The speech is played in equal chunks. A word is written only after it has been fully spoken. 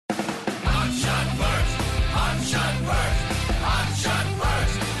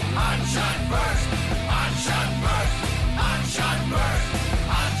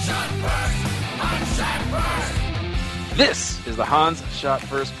This is the Hans Shot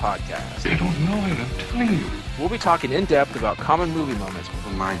First podcast. You don't know it, I'm telling you. We'll be talking in depth about common movie moments For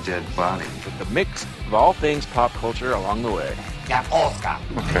my dead body. with the mix of all things pop culture along the way.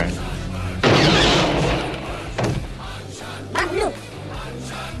 Okay.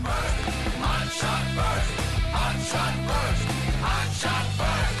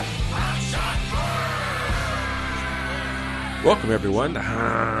 Welcome everyone to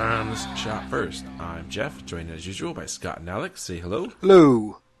Hans Shot First. I'm Jeff, joined as usual by Scott and Alex. Say hello.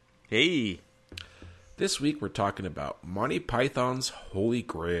 Hello. Hey. This week we're talking about Monty Python's Holy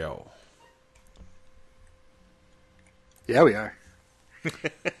Grail. Yeah, we are.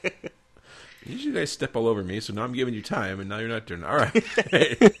 Usually you guys step all over me, so now I'm giving you time, and now you're not doing it. All right.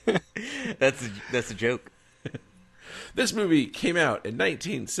 That's a joke. This movie came out in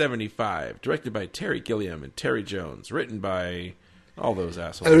 1975, directed by Terry Gilliam and Terry Jones, written by all those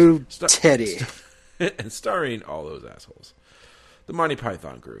assholes. Oh, Teddy. And starring all those assholes. The Monty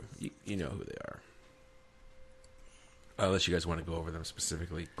Python crew. You know who they are. Unless you guys want to go over them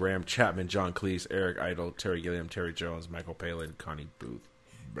specifically. Graham Chapman, John Cleese, Eric Idle, Terry Gilliam, Terry Jones, Michael Palin, Connie Booth.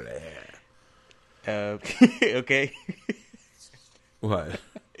 Blah. Okay. What?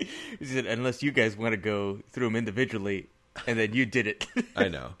 He said, unless you guys want to go through them individually, and then you did it. I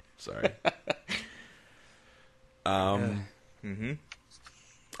know. Sorry. All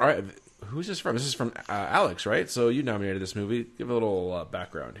right. Who's this from? This is from Alex, right? So you nominated this movie. Give a little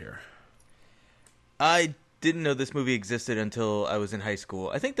background here. I didn't know this movie existed until I was in high school.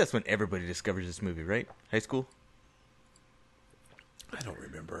 I think that's when everybody discovers this movie, right? High school? I don't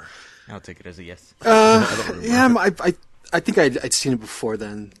remember. I'll take it as a yes. I don't remember. Yeah, I think I'd seen it before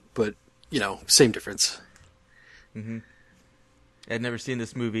then, but, you know, same difference. I'd never seen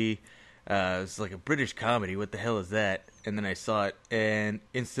this movie. It's like a British comedy. What the hell is that? And then I saw it, and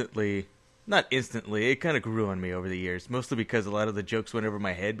not instantly, it kind of grew on me over the years. Mostly because a lot of the jokes went over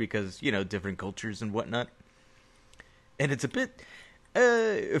my head because, you know, different cultures and whatnot. And it's a bit,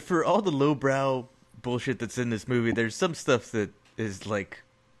 for all the lowbrow bullshit that's in this movie, there's some stuff that is like,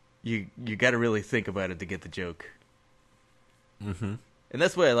 you got to really think about it to get the joke. Mm-hmm. And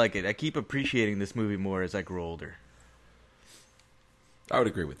that's why I like it. I keep appreciating this movie more as I grow older. I would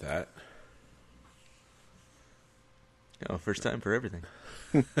agree with that. Oh, first time for everything.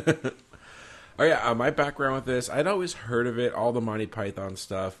 Oh yeah, my background with this, I'd always heard of it, all the Monty Python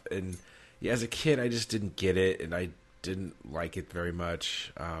stuff, and yeah, as a kid, I just didn't get it, and I didn't like it very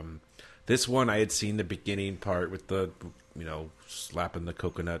much. This one, I had seen the beginning part with the, you know, slapping the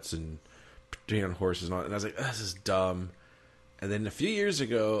coconuts and putting on horses and all, and I was like, this is dumb. And then a few years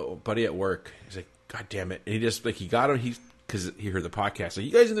ago, a buddy at work, he's like, God damn it. And he just, like, he got him, because he heard the podcast, like,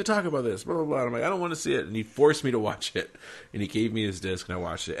 you guys need to talk about this, blah, blah, blah. And I'm like, I don't want to see it. And he forced me to watch it. And he gave me his disc, and I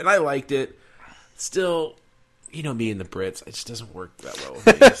watched it. And I liked it. Still, you know me and the Brits, it just doesn't work that well with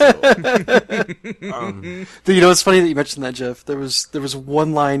me. So, You know, it's funny that you mentioned that, Jeff. There was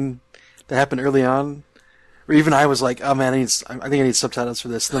one line that happened early on, where even I was like, oh man, I think I need subtitles for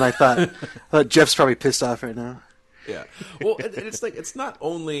this. And then I thought Jeff's probably pissed off right now. yeah. Well, it's like, it's not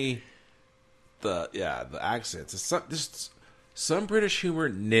only the accents. It's just some British humor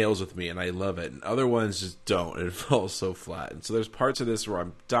nails with me, and I love it, and other ones just don't, and it falls so flat. And so there's parts of this where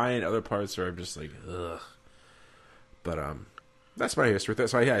I'm dying, other parts where I'm just like, ugh. But that's my history with it.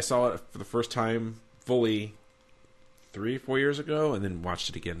 So yeah, I saw it for the first time fully 3-4 years ago, and then watched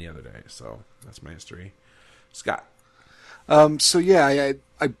it again the other day. So that's my history. Scott. So yeah,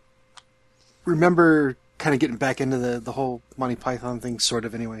 I remember kind of getting back into the whole Monty Python thing, sort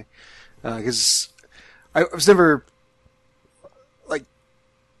of anyway, because I was never like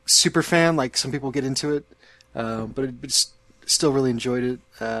super fan, like some people get into it, but I still really enjoyed it.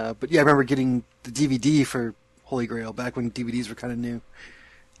 But yeah, I remember getting the DVD for Holy Grail back when DVDs were kind of new,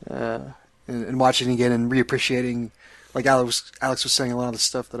 and watching it again and reappreciating, like Alex was saying, a lot of the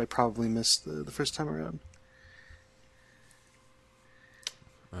stuff that I probably missed the first time around.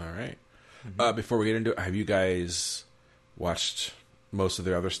 All right. Before we get into it, have you guys watched most of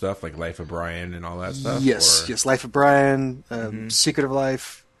their other stuff, like Life of Brian and all that stuff? Yes, Life of Brian, Secret of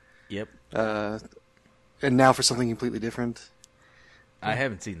Life. Yep. And now for something completely different. I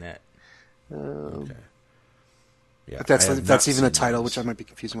haven't seen that. Okay. Yeah, If that's even a title, which I might be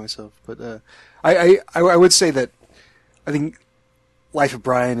confusing myself. But I would say that I think Life of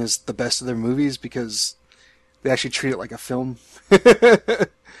Brian is the best of their movies because they actually treat it like a film. with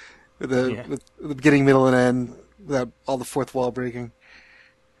the beginning, middle, and end, without all the fourth wall breaking.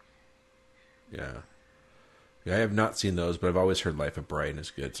 Yeah. Yeah, I have not seen those, but I've always heard Life of Brian is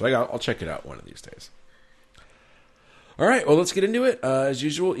good. So I'll check it out one of these days. All right, well, let's get into it. As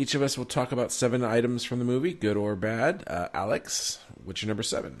usual, each of us will talk about 7 items from the movie, good or bad. Alex, what's your number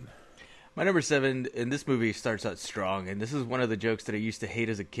 7? My number 7 in this movie starts out strong, and this is one of the jokes that I used to hate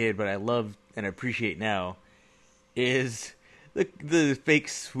as a kid, but I love and appreciate now, is the fake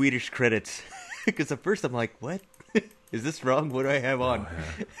Swedish credits. Because at first I'm like, what? Is this wrong? What do I have on?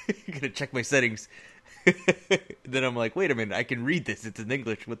 I'm gonna check my settings. Then I'm like, wait a minute, I can read this. It's in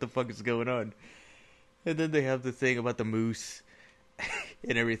English. What the fuck is going on? And then they have the thing about the moose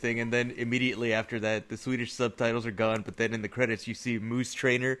and everything. And then immediately after that, the Swedish subtitles are gone. But then in the credits, you see Moose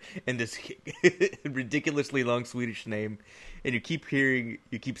Trainer and this ridiculously long Swedish name. And you keep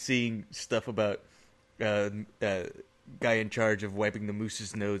seeing stuff about guy in charge of wiping the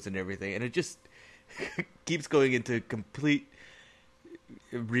moose's nose and everything. And it just keeps going into complete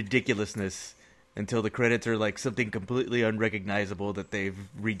ridiculousness until the credits are like something completely unrecognizable that they've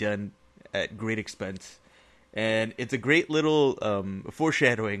redone at great expense. And it's a great little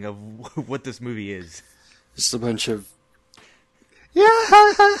foreshadowing of what this movie is. Just a bunch of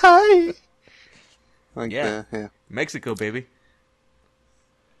hi. Like yeah. yeah. Mexico, baby.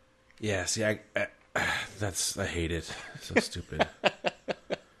 Yeah, see, I hate it. So stupid.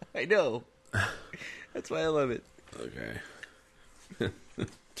 I know. That's why I love it. Okay.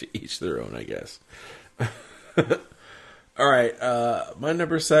 To each their own, I guess. All right, my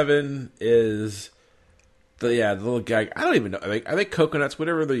number 7 is the little gag. I don't even know. I think coconuts,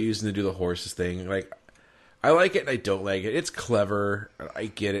 whatever they're using to do the horses thing. Like, I like it and I don't like it. It's clever. I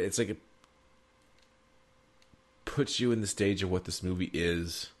get it. It's like it puts you in the stage of what this movie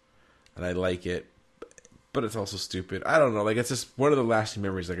is, and I like it. But it's also stupid. I don't know. Like, it's just one of the lasting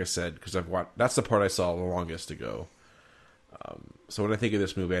memories, like I said, because I've watched. That's the part I saw the longest ago. So when I think of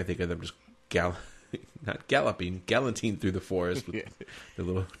this movie, I think of them just gallanting through the forest with the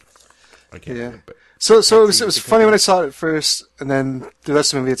little. I can't remember, but So it was funny when I saw it at first, and then the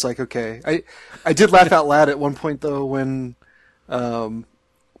rest of the movie, it's like, okay. I did laugh out loud at one point though when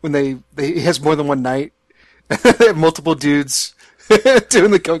he has more than one night, they have multiple dudes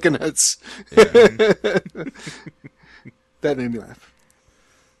doing the coconuts. Yeah. That made me laugh.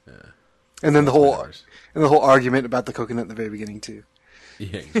 Yeah. And then the whole argument about the coconut in the very beginning too.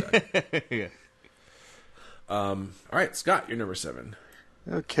 Yeah, exactly. Yeah. All right, Scott, you're number 7.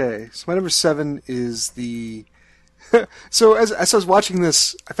 Okay, so my number 7 is the. So as I was watching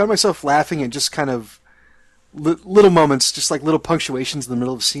this, I found myself laughing at just kind of little moments, just like little punctuations in the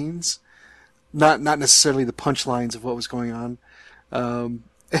middle of scenes, not necessarily the punchlines of what was going on.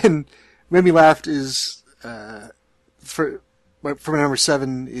 And made me laugh is for my number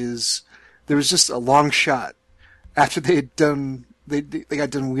 7 is there was just a long shot after they had done they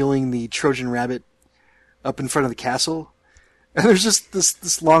got done wheeling the Trojan rabbit up in front of the castle. And there's just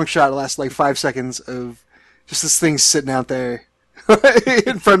this long shot that lasts like 5 seconds of just this thing sitting out there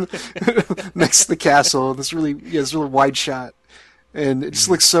in front, next to the castle. This really wide shot, and it just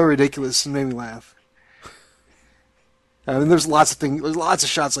looks so ridiculous and made me laugh. I mean, there's lots of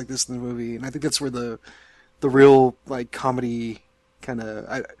shots like this in the movie, and I think that's where the real like comedy kind of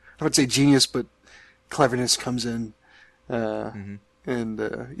I would say genius, but cleverness comes in. And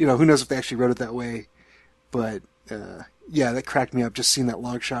who knows if they actually wrote it that way, but. Yeah, that cracked me up, just seeing that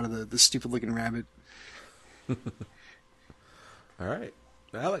long shot of the stupid-looking rabbit. All right.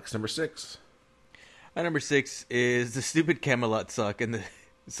 Alex, number 6. My number 6 is the stupid Camelot song and the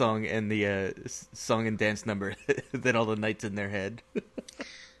song and dance number that all the knights in their head.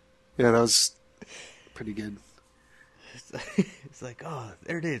 Yeah, that was pretty good. It's like, oh,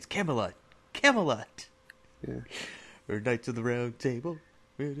 there it is, Camelot. Camelot. Yeah. Or Knights of the Round Table.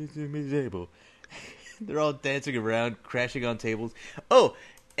 They're all dancing around, crashing on tables. Oh,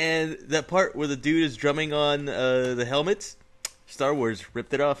 and that part where the dude is drumming on the helmets, Star Wars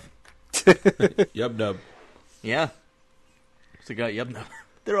ripped it off. Yub Nub. Yeah. So got Yub Nub.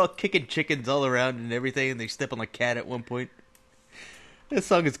 They're all kicking chickens all around and everything, and they step on a cat at one point. That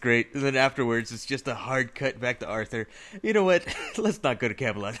song is great. And then afterwards, it's just a hard cut back to Arthur. You know what? Let's not go to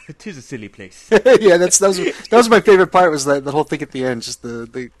Camelot. 'Tis a silly place. Yeah, that was my favorite part. Was that whole thing at the end? Just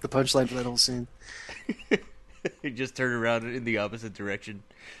the punchline for that whole scene. He just turned around in the opposite direction.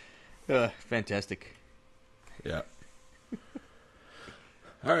 Fantastic. Yeah.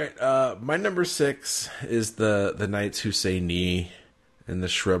 All right. My number 6 is the knights who say knee in the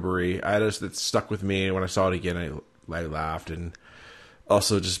shrubbery. It stuck with me. When I saw it again, I laughed, and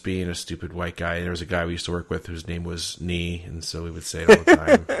also just being a stupid white guy. There was a guy we used to work with whose name was Knee, and so we would say it all the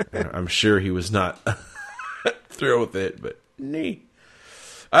time. And I'm sure he was not thrilled with it, but knee.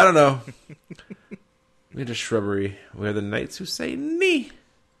 I don't know. We had a shrubbery. We are the knights who say knee.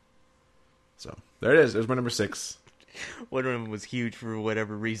 So there it is. There's my number 6. One of them was huge for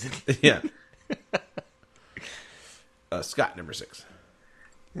whatever reason. Yeah. Scott, number 6.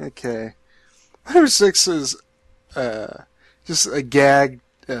 Okay. My number 6 is just a gag,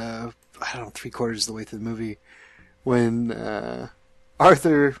 I don't know, 3/4 of the way through the movie, when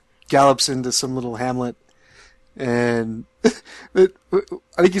Arthur gallops into some little hamlet, and I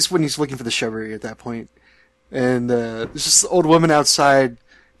think it's when he's looking for the shrubbery at that point, and there's just the old woman outside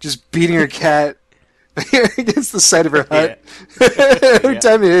just beating her cat against the side of her hut. Every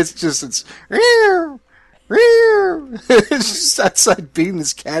time it's meow, meow. It's just outside beating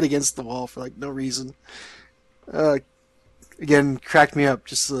this cat against the wall for like no reason. Again, cracked me up.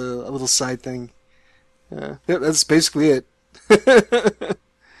 Just a little side thing. Yeah, that's basically it.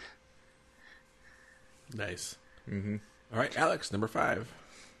 Nice. Mm-hmm. All right, Alex, number 5.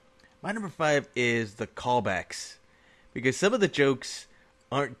 My number 5 is the callbacks, because some of the jokes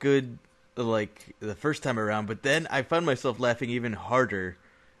aren't good like the first time around, but then I found myself laughing even harder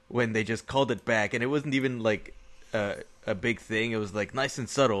when they just called it back, and it wasn't even like a big thing. It was like nice and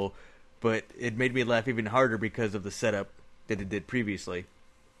subtle, but it made me laugh even harder because of the setup that it did previously.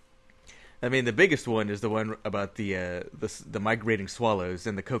 I mean, the biggest one is the one about the migrating swallows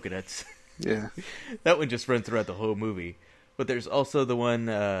and the coconuts. Yeah. That one just runs throughout the whole movie. But there's also the one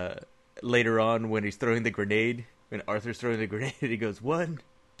later on when he's throwing the grenade. When Arthur's throwing the grenade, he goes, 1,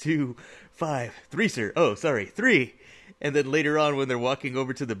 2, 5, 3, sir. Oh, sorry, 3. And then later on when they're walking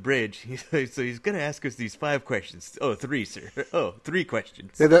over to the bridge, so he's going to ask us these 5 questions. Oh, 3, sir. Oh, 3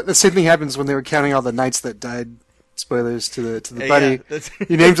 questions. Yeah, the same thing happens when they were counting all the knights that died. Spoilers to the buddy. Yeah,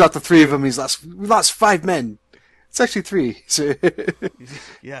 he names out the 3 of them. We lost 5 men. It's actually 3. So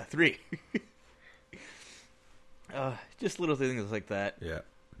yeah, 3. Just little things like that. Yeah.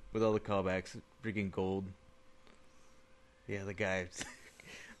 With all the callbacks. Freaking gold. Yeah, the guy.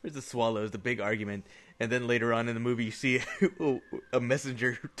 There's the swallows, the big argument. And then later on in the movie, you see a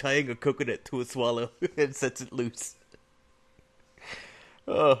messenger tying a coconut to a swallow and sets it loose.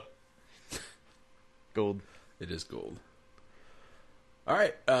 Oh. Gold. It is gold. All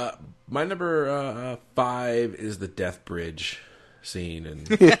right, my number 5 is the Death Bridge scene, and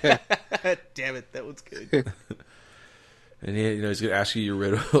Damn it, that was good. and he's going to ask you your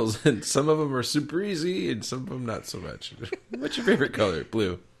riddles, and some of them are super easy, and some of them not so much. What's your favorite color?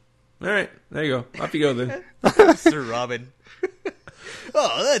 Blue. All right, there you go. Off you go then. Sir Robin.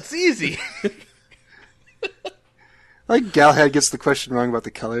 Oh, that's easy. like Galahad gets the question wrong about the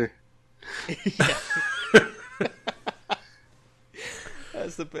color. Yeah.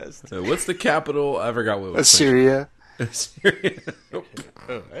 That's the best. What's the capital? I forgot what it was. Assyria. Assyria. Nope.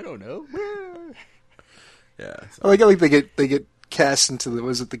 Oh, I don't know. Yeah. I like they get cast into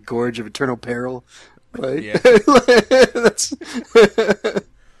the Gorge of Eternal Peril? Like, Yeah. that's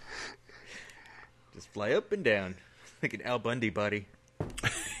Just fly up and down like an Al Bundy body.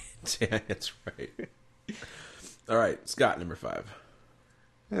 Yeah, that's right. All right, Scott, number 5.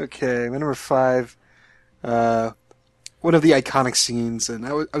 okay. My number 5. One of the iconic scenes, and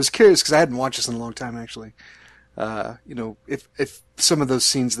I was curious because I hadn't watched this in a long time actually. If some of those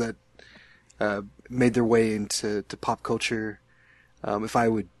scenes that made their way into pop culture, if I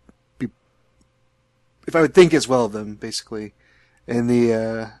would think as well of them, basically. And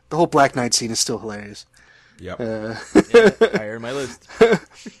the whole Black Knight scene is still hilarious. Yep. Yeah, higher in my list.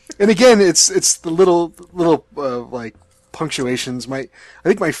 And again, it's the little like punctuations. I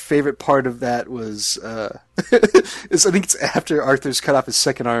think my favorite part of that was I think it's after Arthur's cut off his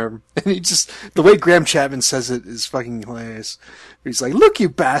second arm, and the way Graham Chapman says it is fucking hilarious. He's like, "Look, you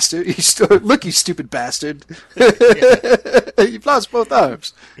bastard! Look, you stupid bastard! You've lost both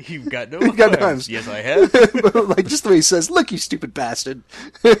arms. You've got no You've got no arms. arms." Yes, I have. Like just the way he says, "Look, you stupid bastard."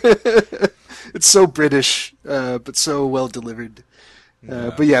 It's so British, but so well delivered.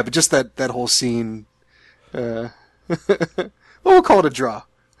 But just that whole scene. Well, we'll call it a draw.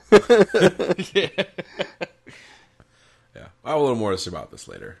 Yeah. I'll have a little more to say about this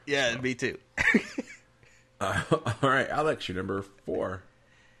later. Yeah, me too. All right, Alex, your number 4.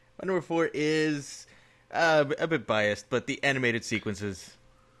 My number 4 is a bit biased, but the animated sequences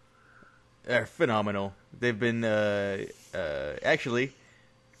are phenomenal. They've been actually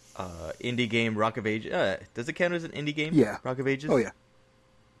indie game Rock of Ages. Does it count as an indie game? Yeah. Rock of Ages. Oh yeah.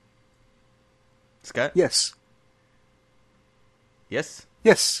 Scott. Yes. Yes.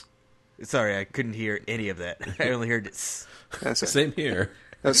 Yes. Sorry, I couldn't hear any of that. I only heard this. That's it. Same here.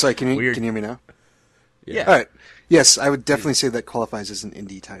 Sorry, can you Weird. hear me now? Yeah. All right. Yes, I would definitely say that qualifies as an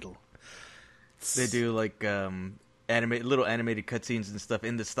indie title. They do like little animated cutscenes and stuff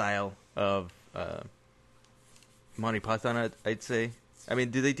in the style of Monty Python. I'd say. I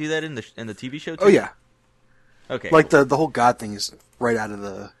mean, do they do that in the TV show too? Oh yeah. Okay. Like the whole God thing is right out of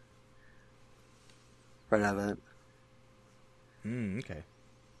that. Okay.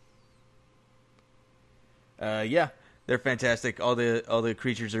 Yeah, they're fantastic. All the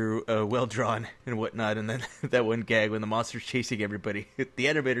creatures are well drawn and whatnot. And then that one gag when the monster's chasing everybody, the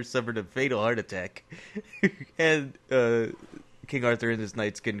animator suffered a fatal heart attack, and King Arthur and his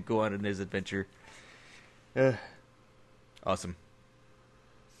knights can go on his adventure. Awesome.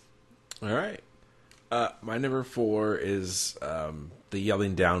 All right. My number 4 is the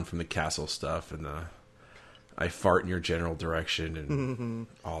yelling down from the castle stuff and the I fart in your general direction and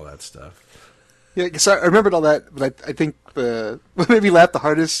all that stuff. Yeah, because I remembered all that, but I think what made me laugh the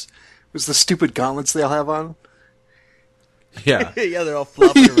hardest was the stupid gauntlets they all have on. Yeah. Yeah, they're all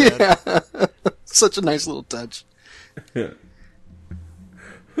flopping around. Yeah. Such a nice little touch. Who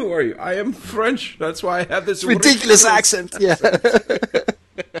are you? I am French. That's why I have this Ridiculous accent. Yeah.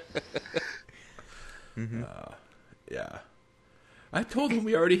 Yeah. I told him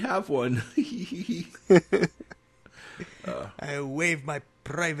we already have one. I wave my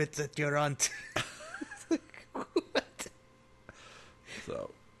privates at your aunt. What?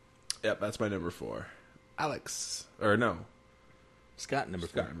 So, yep, that's my number 4. Alex. Or no. Scott number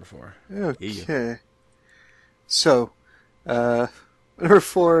 4. Okay. So, number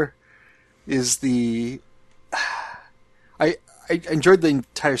 4 is the... I enjoyed the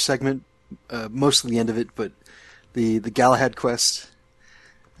entire segment, most of the end of it, but the Galahad quest.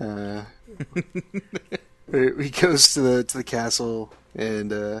 Where he goes to the castle,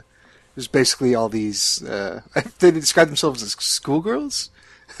 and there's basically all these... they describe themselves as schoolgirls?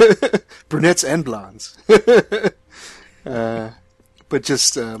 Brunettes and blondes. But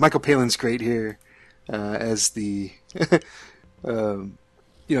just Michael Palin's great here as the...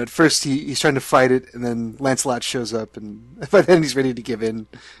 at first he's trying to fight it, and then Lancelot shows up, and by then he's ready to give in.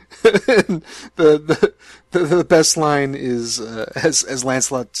 And the best line is as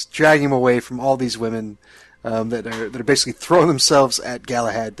Lancelot's dragging him away from all these women that are basically throwing themselves at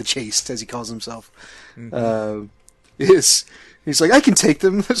Galahad, the chaste, as he calls himself. He's like, I can take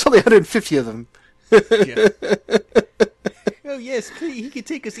them. There's only 150 of them. Yeah. Oh yes, he can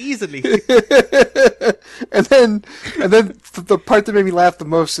take us easily. and then the part that made me laugh the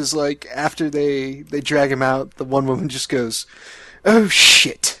most is like after they drag him out, the one woman just goes, "Oh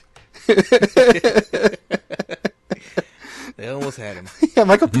shit." They almost had him. Yeah,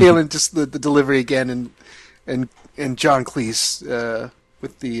 Michael Palin, just the delivery again, and John Cleese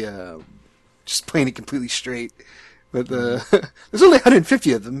with the just playing it completely straight. But there's only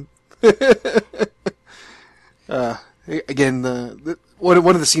 150 of them. Again,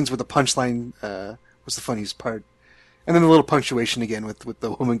 one of the scenes with the punchline was the funniest part, and then the little punctuation again with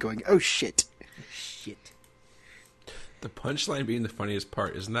the woman going, "Oh shit." Shit. The punchline being the funniest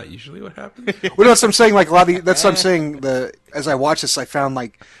part, isn't that usually what happens? Well, that's what I'm saying. Like a lot of that's what I'm saying. As I watched this, I found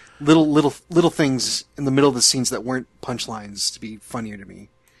like little things in the middle of the scenes that weren't punchlines to be funnier to me.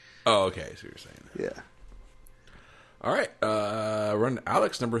 Oh, okay. So you're saying. Yeah. All right. Run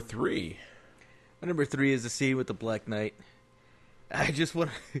Alex, number 3. My number 3 is the scene with the Black Knight. I just want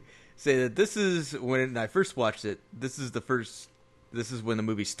to say that this is when I first watched it. This is when the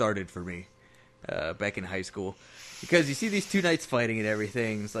movie started for me, back in high school. Because you see these two knights fighting and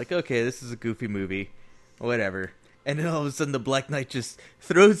everything. It's like, okay, this is a goofy movie, whatever. And then all of a sudden, the Black Knight just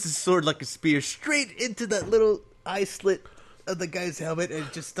throws his sword like a spear straight into that little eye slit of the guy's helmet, and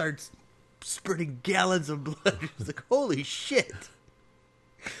it just starts spurting gallons of blood. It's like, holy shit.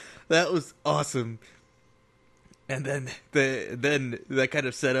 That was awesome. And then that kind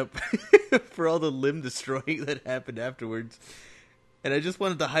of set up for all the limb destroying that happened afterwards. And I just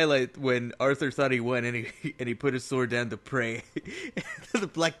wanted to highlight when Arthur thought he won and he put his sword down to pray. And the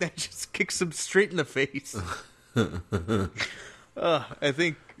Black Knight just kicks him straight in the face. I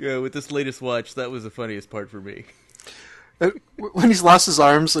think with this latest watch, that was the funniest part for me. When he's lost his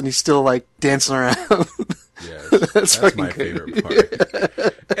arms and he's still like dancing around. Yes, that's my great. favorite part.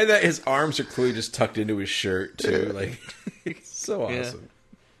 And that his arms are clearly just tucked into his shirt too. Like, it's so awesome.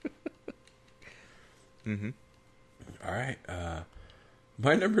 Mm-hmm. All right.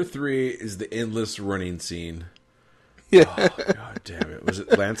 My number 3 is the endless running scene. Yeah. Oh, God damn it. Was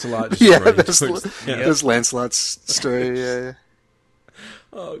it Lancelot just Yeah, running that's Lancelot's story. Yeah.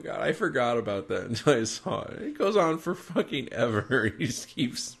 Oh, God. I forgot about that until I saw it. It goes on for fucking ever. He just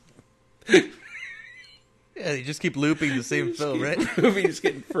keeps... Yeah, they just keep looping the same film, right? Moving, just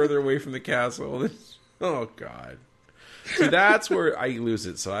getting further away from the castle. Oh, God. See, that's where I lose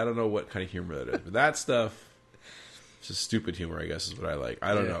it, so I don't know what kind of humor that is. But that stuff... It's just stupid humor, I guess, is what I like.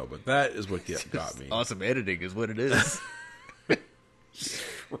 I don't know, but that is what got me. Awesome editing is what it is.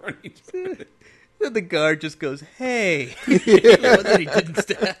 Running through it. Then the guard just goes, "Hey," the one that he didn't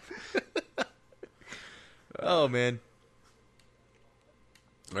stab. Oh man.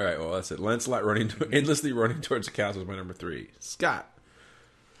 All right, well, that's it. Lancelot endlessly running towards the castle is my number 3. Scott.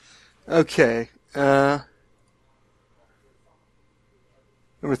 Okay. Number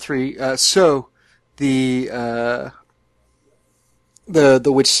 3. So the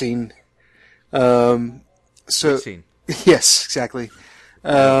witch scene. Witch scene. Yes, exactly.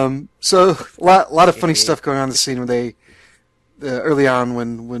 So a lot of funny stuff going on in the scene where they early on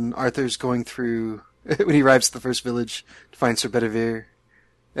when Arthur's going through when he arrives at the first village to find Sir Bedivere,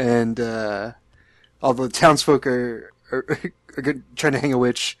 and all the townsfolk are trying to hang a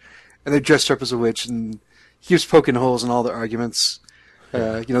witch, and they're dressed up as a witch, and he keeps poking holes in all their arguments.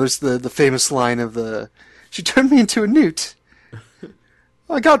 There's the famous line of "She turned me into a newt.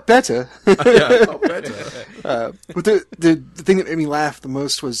 I got better." Yeah, I got better. But the thing that made me laugh the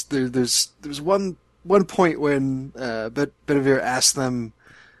most was there's one point when Bedivere asked them,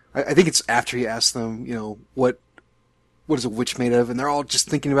 I think it's after he asked them, what is a witch made of, and they're all just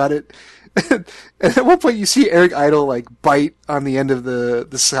thinking about it. And at one point you see Eric Idle bite on the end of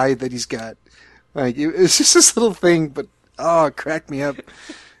the side that he's got. It's just this little thing, but it cracked me up.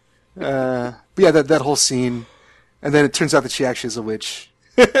 But yeah, that whole scene, and then it turns out that she actually is a witch.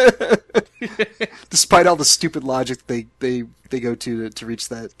 Despite all the stupid logic they go to reach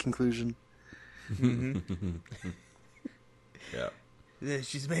that conclusion. Yeah.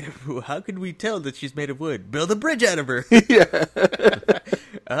 She's made of wood. How could we tell that she's made of wood? Build a bridge out of her. Yeah.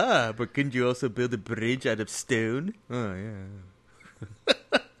 But couldn't you also build a bridge out of stone? Oh, yeah.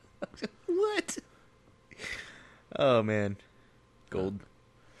 What? Oh, man. Gold.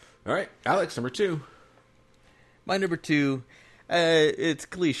 All right, Alex, number 2. My number 2, it's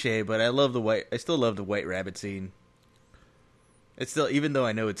cliche, but I still love the White Rabbit scene. It's still, even though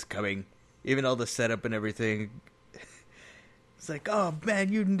I know it's coming, even all the setup and everything, it's like, oh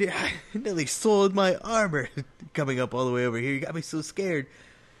man, you nearly soiled my armor. Coming up all the way over here, you got me so scared.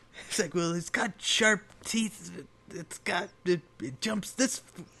 It's like, well, it's got sharp teeth. It jumps this.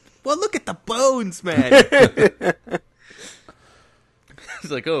 Well, look at the bones, man.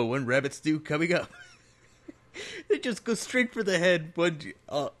 It's like, oh, one rabbit stew coming up. They just go straight for the head.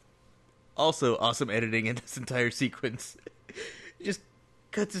 Also, awesome editing in this entire sequence. Just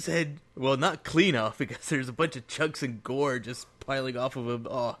cuts his head, well, not clean off, because there's a bunch of chunks and gore just piling off of him.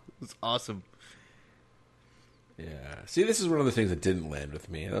 Oh, it was awesome. Yeah. See, this is one of the things that didn't land with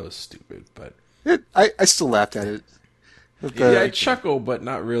me. That was stupid, but I still laughed at it. I chuckle, but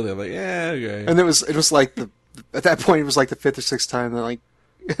not really. I'm like, yeah, okay. And it was like at that point it was like the 5th or 6th time that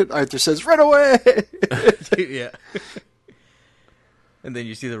Arthur says, "Run away!" Yeah. And then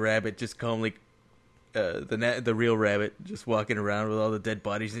you see the rabbit just calmly, the real rabbit just walking around with all the dead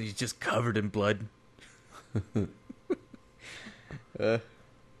bodies, and he's just covered in blood.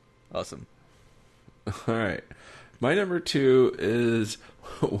 Awesome. All right. My number 2 is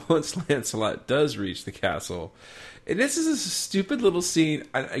once Lancelot does reach the castle. And this is a stupid little scene.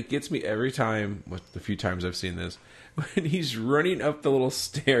 It gets me every time, the few times I've seen this, when he's running up the little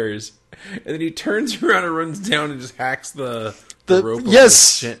stairs, and then he turns around and runs down and just hacks the rope.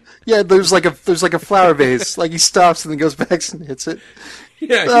 Yes. Yeah, there's like a flower vase. Like he stops and then goes back and hits it.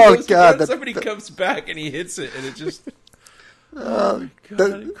 Yeah. Oh God! Somebody comes back and he hits it, and it just.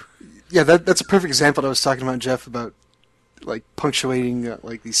 That's a perfect example that I was talking about, Jeff, about punctuating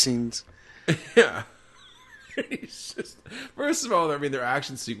these scenes. Yeah. He's just, first of all, I mean, their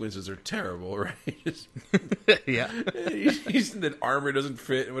action sequences are terrible, right? Yeah. He's the armor doesn't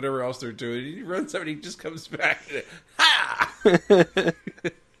fit and whatever else they're doing. He runs up and he just comes back and ha!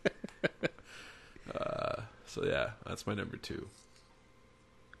 So yeah, that's my number 2.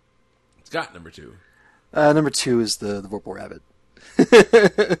 Scott, number 2. Number 2 is the Vorpal Rabbit.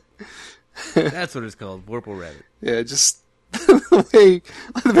 That's what it's called, Vorpal Rabbit. Yeah, just the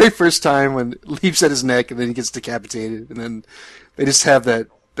very first time when it leaps at his neck and then he gets decapitated, and then they just have that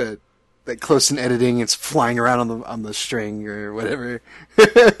close in editing. It's flying around on the string or whatever, and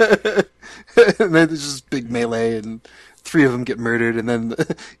then there's this big melee and 3 of them get murdered, and then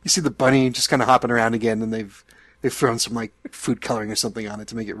you see the bunny just kind of hopping around again, and they've thrown some food coloring or something on it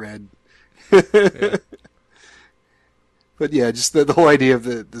to make it red. Yeah. But yeah, just the whole idea of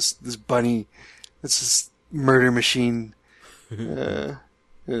this bunny, it's this murder machine. And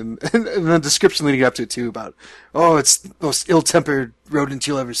the description leading up to it too about, it's the most ill-tempered rodent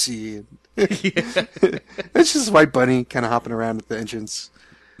you'll ever see. It's just a white bunny kind of hopping around at the entrance,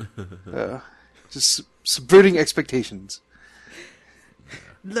 just subverting expectations.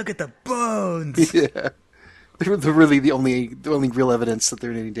 Look at the bones. Yeah, they're really the only real evidence that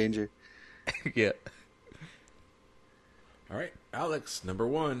they're in any danger. Yeah. All right, Alex, number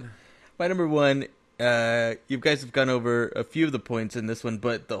one. My number one, you guys have gone over a few of the points in this one,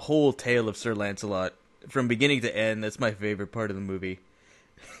 but the whole tale of Sir Lancelot, from beginning to end, that's my favorite part of the movie.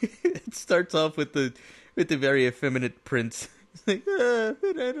 It starts off with the very effeminate prince. It's like,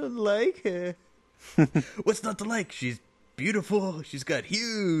 but I don't like her. What's not to like? She's beautiful. She's got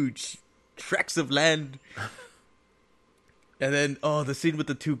huge tracts of land. And then, the scene with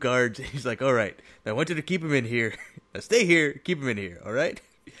the two guards. He's like, all right, I want you to keep him in here. Now stay here, keep him in here, all right?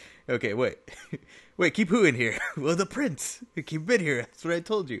 Okay, wait. Wait, keep who in here? Well, the prince. Keep him in here. That's what I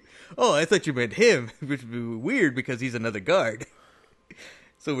told you. Oh, I thought you meant him, which would be weird because he's another guard.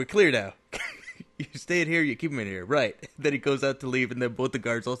 So we're clear now. You stay in here, you keep him in here. Right. Then he goes out to leave, and then both the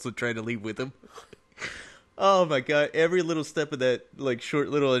guards also try to leave with him. Oh, my God. Every little step of that, short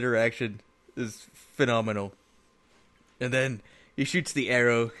little interaction is phenomenal. And then he shoots the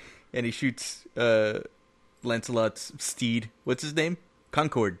arrow, and he shoots Lancelot's steed. What's his name?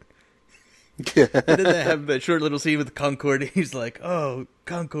 Concord. And then they have that short little scene with Concord. He's like, oh,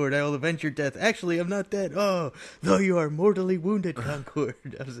 Concord, I will avenge your death. Actually, I'm not dead. Oh, though you are mortally wounded, Concord.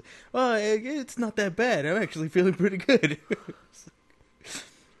 I was like, oh, it's not that bad. I'm actually feeling pretty good.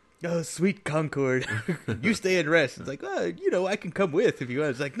 Oh, sweet Concord. You stay and rest. It's like, oh, I can come with if you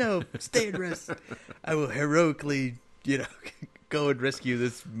want. It's like, no, stay and rest. I will heroically, go and rescue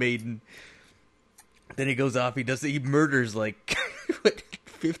this maiden. Then he goes off. He murders,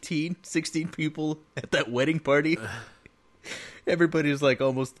 15, 16 people at that wedding party. Everybody's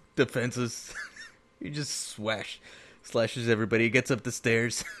almost defenseless. He just slashes everybody. He gets up the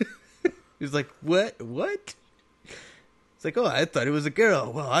stairs. He's like, what? It's like, oh, I thought it was a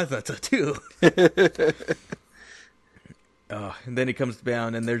girl. Well, I thought so too. And then he comes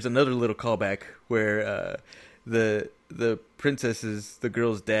down, and there's another little callback where the princess is the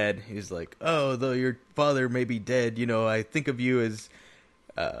girl's dad. He's like, oh, though your father may be dead, I think of you as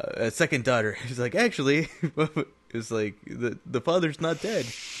a second daughter. He's like, actually, it's like the father's not dead.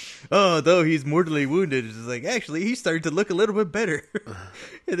 Oh, though he's mortally wounded. It's like, actually, he's starting to look a little bit better.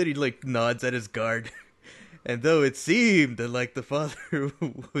 And then he nods at his guard. And though it seemed that the father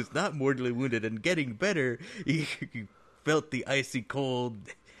was not mortally wounded and getting better, he felt the icy cold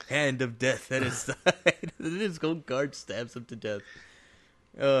hand of death at his side. And then his own guard stabs him to death.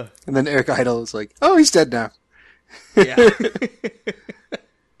 And then Eric Idle is like, oh, he's dead now. Yeah.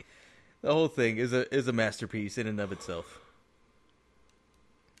 The whole thing is a masterpiece in and of itself.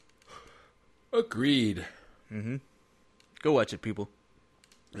 Agreed. Mm-hmm. Go watch it, people.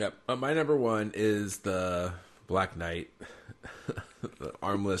 Yep. My number one is the Black Knight. The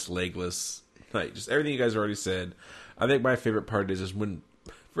armless, legless knight. Just everything you guys already said. I think my favorite part is just when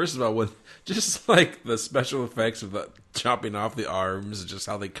just the special effects of the chopping off the arms, just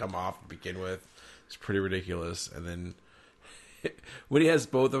how they come off to begin with. It's pretty ridiculous. And then when he has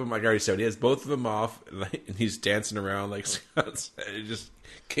both of them, like I already said, he has both of them off, and he's dancing around like Scott said. He just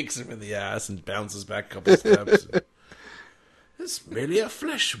kicks him in the ass and bounces back a couple steps. It's merely a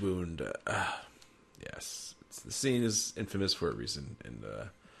flesh wound. Yes, the scene is infamous for a reason, and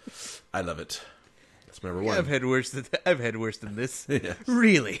I love it. That's my number one. I've had worse than this. Yes.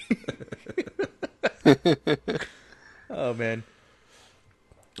 Really? Oh man.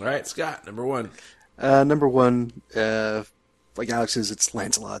 All right, Scott, number one. Number one, like Alex says, it's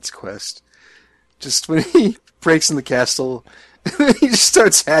Lancelot's quest. Just when he breaks in the castle, he just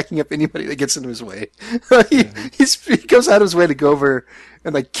starts hacking up anybody that gets into his way. He goes out of his way to go over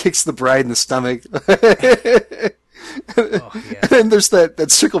and kicks the bride in the stomach. Oh, yeah. And then there's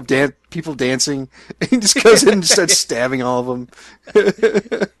that circle of people dancing. And he just goes in and just starts stabbing all of them.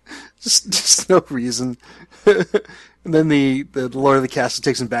 just no reason. And then the lord of the castle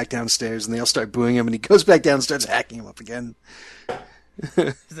takes him back downstairs, and they all start booing him, and he goes back down and starts hacking him up again.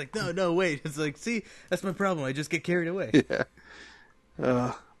 He's like, no, wait. It's like, see, that's my problem. I just get carried away. Yeah.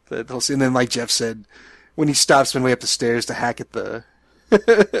 That whole scene. And then, like Jeff said, when he stops midway up the stairs to hack at the...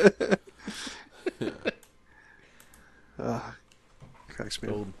 cracks me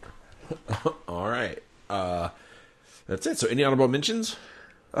up. All right. That's it. So any honorable mentions?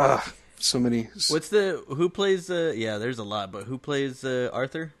 So many. Who plays, there's a lot, but who plays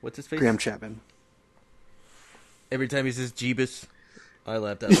Arthur? What's his face? Graham Chapman. Every time he says Jeebus, I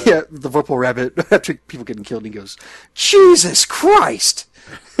laughed out loud. Yeah, the Vorpal Rabbit, after people getting killed, he goes, Jesus Christ!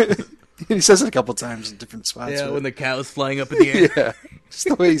 He says it a couple times in different spots. Yeah, when the cow's flying up in the air. Yeah, just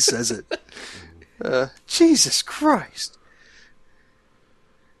the way he says it. Jesus Christ.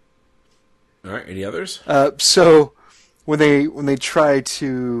 All right, any others? So, when they try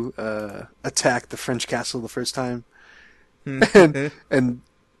to attack the French castle the first time, and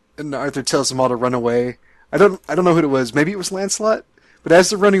and Arthur tells them all to run away. I don't know who it was. Maybe it was Lancelot. But as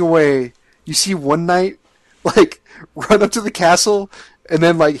they're running away, you see one knight like run up to the castle and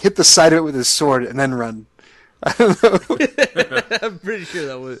then like hit the side of it with his sword and then run. I don't know. I'm pretty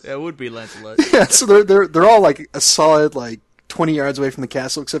sure that would be Lancelot. Yeah, so they're all like a solid like 20 yards away from the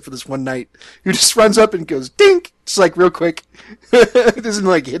castle, except for this one knight who just runs up and goes dink, just like real quick. Doesn't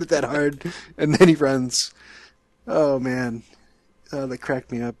like hit it that hard, and then he runs. Oh man, that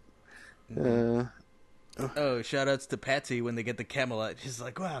cracked me up. Oh, shout outs to Patsy when they get the Camelot. She's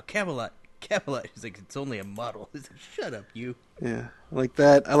like, wow, Camelot. She's like, it's only a model. He's like, shut up, you. Yeah, I like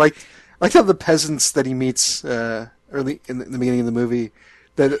that. I like how the peasants that he meets early in the beginning of the movie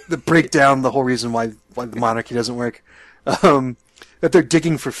that break down the whole reason why the monarchy doesn't work. That they're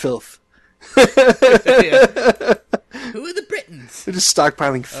digging for filth. Yeah. Who are the Britons? They're just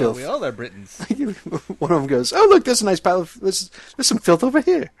stockpiling Oh, filth. we all are Britons. One of them goes, "Oh, look, there's a nice pile of there's some filth over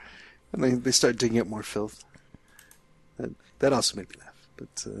here," and they start digging up more filth. That also made me laugh.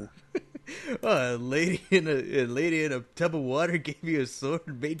 But Oh, a lady in a tub of water gave you a sword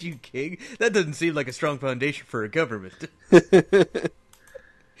and made you king. That doesn't seem like a strong foundation for a government.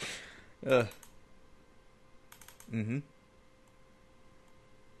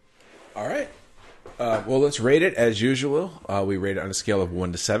 All right. Well, let's rate it as usual. We rate it on a scale of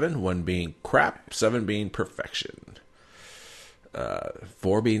 1 to 7, 1 being crap, 7 being perfection,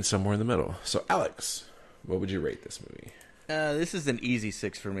 4 being somewhere in the middle. So, Alex, what would you rate this movie? This is an easy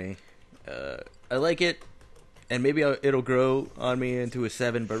 6 for me. I like it, and maybe it'll grow on me into a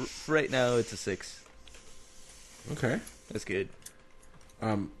 7, but right now it's a 6. Okay. That's good.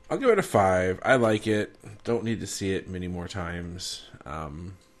 I'll give it a 5. I like it. Don't need to see it many more times.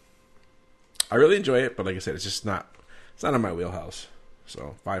 I really enjoy it, but like I said, it's not in my wheelhouse.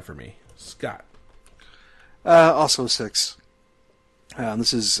 So 5 for me. Scott. also 6.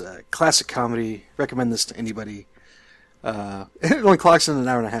 This is a classic comedy. Recommend this to anybody. It only clocks in an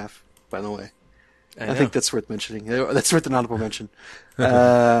hour and a half, by the way. I think that's worth mentioning. That's worth an honorable mention.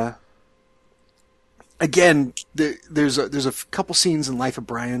 Again, there's a couple scenes in Life of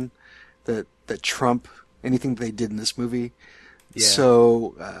Brian that trump anything that they did in this movie. Yeah.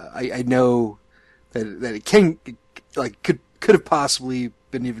 So I know that it can could have possibly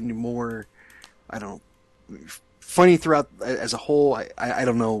been even more, I don't know, funny throughout as a whole. I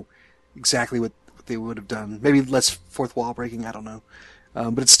don't know exactly what they would have done. Maybe less fourth wall breaking. I don't know,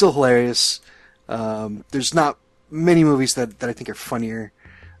 but it's still hilarious. There's not many movies that I think are funnier.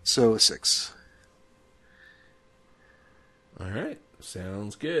 So 6. All right.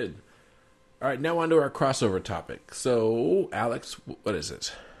 Sounds good. All right, now on to our crossover topic. So, Alex, what is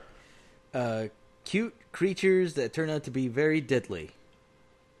it? Cute creatures that turn out to be very deadly.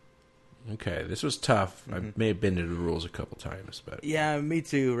 Okay, this was tough. I may have been to the rules a couple times, but Yeah, me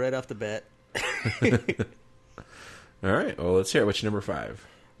too, right off the bat. all right. Well, let's hear it. What's your number 5?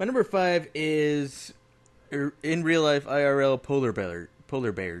 My number 5 is in real life IRL polar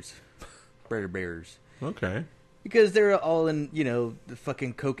bears. Okay. Because they're all in, the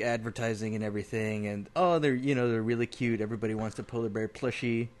fucking Coke advertising and everything, and they're really cute. Everybody wants the polar bear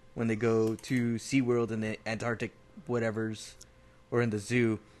plushie when they go to SeaWorld in the Antarctic whatevers or in the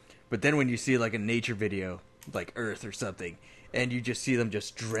zoo. But then when you see like a nature video, like Earth or something, and you just see them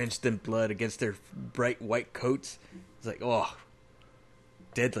just drenched in blood against their bright white coats, it's like, oh,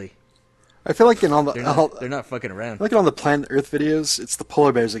 deadly. I feel like in all the They're not fucking around. like in all the Planet Earth videos, it's the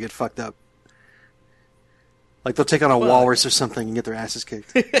polar bears that get fucked up. Like they'll take on a walrus or something and get their asses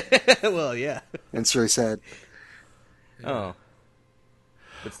kicked. Well, yeah. And it's really sad. Oh.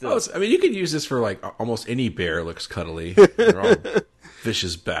 But still. I mean, you could use this for like almost any bear looks cuddly. They're all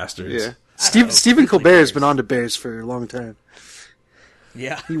vicious bastards. Yeah. Stephen Colbert has been on to bears for a long time.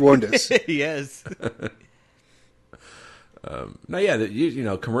 Yeah. He warned us. Yes. Now,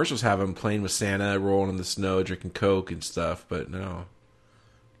 yeah, commercials have them playing with Santa, rolling in the snow, drinking Coke and stuff, but no.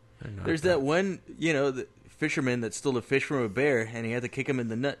 There's that one, the fisherman that stole a fish from a bear, and he had to kick him in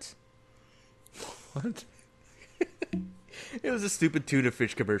the nuts. What? It was a stupid tuna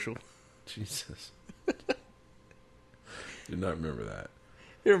fish commercial. Jesus. Did not remember that.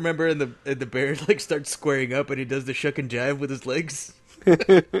 You remember, and the bear starts squaring up, and he does the shuck and jive with his legs.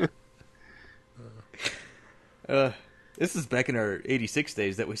 This is back in our '86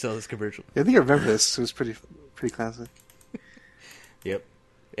 days that we saw this commercial. I think I remember this. It was pretty classic. Yep.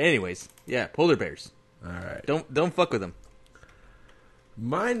 Anyways, yeah, polar bears. All right. Don't fuck with them.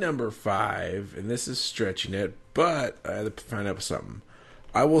 My number 5, and this is stretching it, but I had to find out something.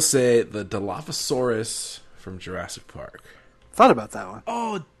 I will say the Dilophosaurus from Jurassic Park. Thought about that one.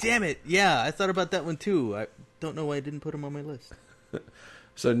 Oh, damn it. Yeah, I thought about that one too. I don't know why I didn't put him on my list.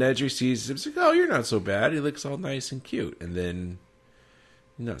 So Nedry sees him, he's like, "Oh, you're not so bad. He looks all nice and cute." And then,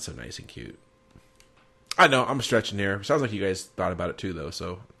 not so nice and cute. I know, I'm stretching here. Sounds like you guys thought about it too, though,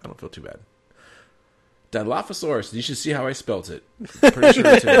 so I don't feel too bad. Dilophosaurus. You should see how I spelt it. Pretty sure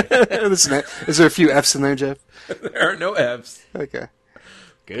it's in. Is there a few F's in there, Jeff? There are no F's. Okay.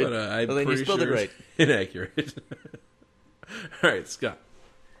 Good. But I'm well, then you pretty spelled sure it right. it's inaccurate. All right, Scott.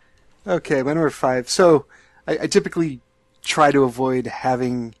 Okay, my number 5. So I typically try to avoid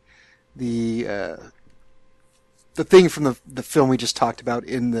having the thing from the film we just talked about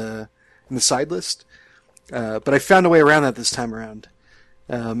in the side list, but I found a way around that this time around.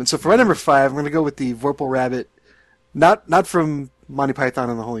 And so for my number 5, I'm going to go with the Vorpal Rabbit, not from Monty Python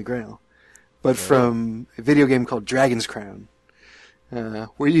and the Holy Grail, but from a video game called Dragon's Crown, where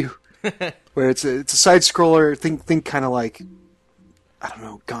it's a side scroller. Think kind of like, I don't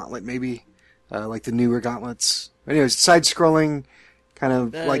know, Gauntlet maybe, like the newer Gauntlets. Anyways, side scrolling, kind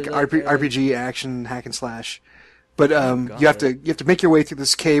of like RPG action hack and slash. But you have to make your way through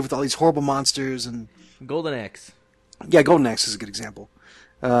this cave with all these horrible monsters and Golden Axe. Yeah, Golden Axe is a good example.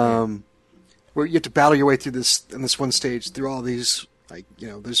 Where you have to battle your way through this one stage through all these, like,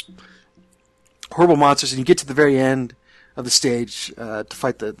 there's horrible monsters, and you get to the very end of the stage to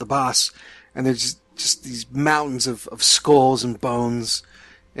fight the boss, and there's just these mountains of skulls and bones,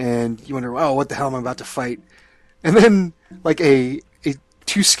 and you wonder, oh, what the hell am I about to fight? And then like a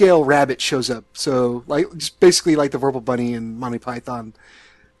 2-scale rabbit shows up, so like just basically like the Vorpal Bunny in Monty Python,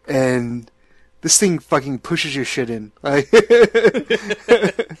 and this thing fucking pushes your shit in. Like,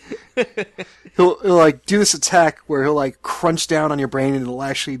 he'll like do this attack where he'll like crunch down on your brain, and it'll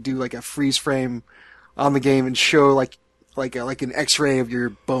actually do like a freeze frame on the game and show like an X-ray of your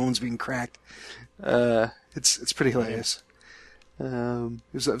bones being cracked. It's pretty hilarious. It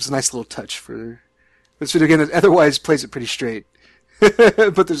was a nice little touch for this video game that otherwise plays it pretty straight.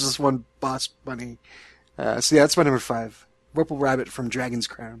 But there's this one boss bunny. So yeah, that's my number 5. Vorpal Rabbit from Dragon's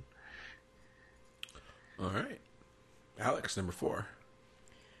Crown. All right. Alex, number 4.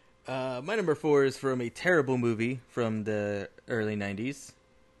 My number 4 is from a terrible movie from the early 90s.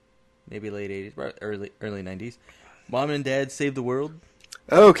 Maybe late 80s, but early 90s. Mom and Dad Save the World.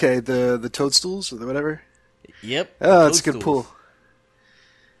 Okay, the Toadstools or the whatever? Yep. Oh, that's a good pull.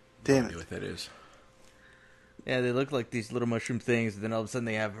 Damn it. What that is. Yeah, they look like these little mushroom things, and then all of a sudden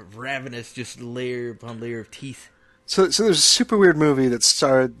they have ravenous, just layer upon layer of teeth. So there's a super weird movie that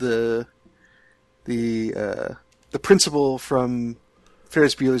starred the principal from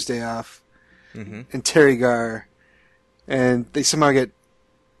Ferris Bueller's Day Off and Terry Garr, and they somehow get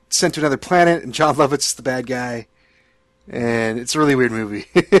sent to another planet, and John Lovett's the bad guy, and it's a really weird movie.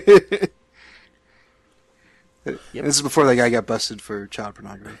 Yep. This is before that guy got busted for child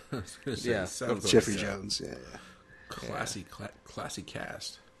pornography. Yeah, Jeffrey Jones. Yeah. Classy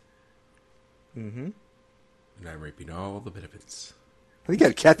cast. Mm-hmm. And I'm reaping all the benefits. I think you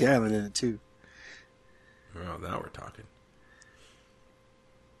got Kathy Ireland in it too. Well, now we're talking.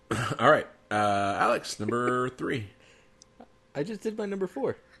 All right, Alex, number 3. I just did my number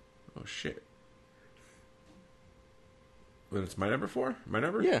 4. Oh shit! Then it's my number 4. My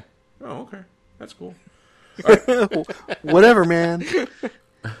number? Yeah. Oh, okay, that's cool. Whatever, man.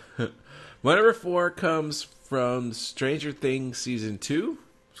 My number 4 comes from Stranger Things season 2.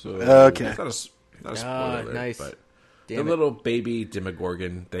 So okay, it's not a spoiler alert, nice. but Damn the little baby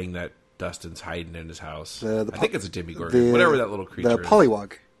Demogorgon thing that Dustin's hiding in his house. I think it's a Demogorgon, whatever that little creature. The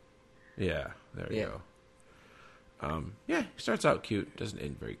Pollywog. Yeah, there you go. Yeah, he starts out cute, doesn't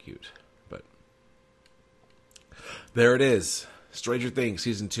end very cute, but there it is. Stranger Things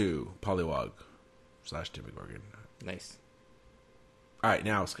season 2, Pollywog / Demogorgon. Nice. All right,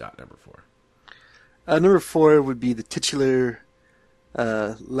 now Scott, number 4. Number 4 would be the titular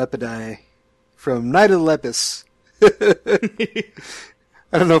Lepidae from Night of the Lepus.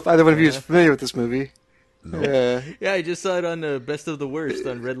 I don't know if either one of you is familiar with this movie. Nope. Yeah, I just saw it on Best of the Worst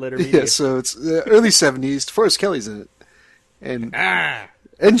on Red Letter Media. Yeah, so it's early 70s. Forrest Kelly's in it.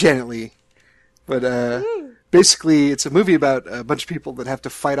 And Janet Leigh. But basically, it's a movie about a bunch of people that have to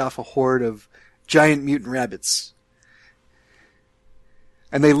fight off a horde of giant mutant rabbits.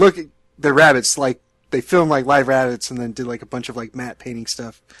 And they look at the rabbits like they film like live rabbits and then did like a bunch of like matte painting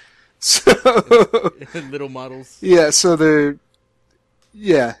stuff. So little models. Yeah, so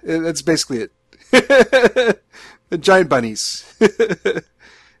that's basically it. The giant bunnies.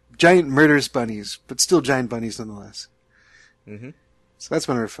 Giant murderous bunnies, but still giant bunnies nonetheless. Mm-hmm. So that's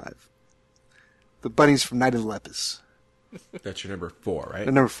my number 5. The bunnies from Night of the Lepus. That's your number 4, right?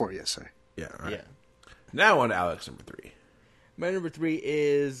 Number 4, yes, sorry. Yeah, all right. Yeah. Now on to Alex, number 3. My number 3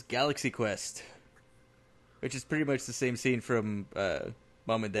 is Galaxy Quest, which is pretty much the same scene from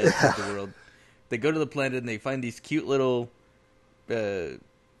Mom and Dad Save the World. They go to the planet and they find these cute little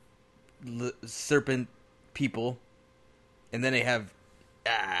serpent people, and then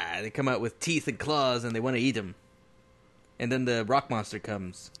they come out with teeth and claws and they want to eat them. And then the rock monster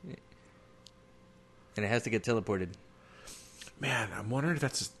comes, and it has to get teleported. Man, I'm wondering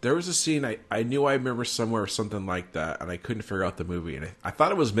if there was a scene I knew I remember somewhere or something like that, and I couldn't figure out the movie. And I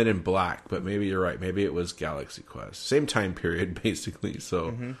thought it was Men in Black, but maybe you're right. Maybe it was Galaxy Quest. Same time period, basically.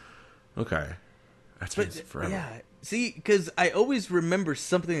 So, okay. That's been forever. Yeah, see, because I always remember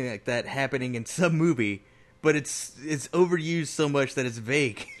something like that happening in some movie, but it's overused so much that it's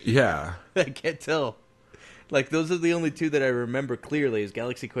vague. Yeah. I can't tell. Like, those are the only two that I remember clearly, is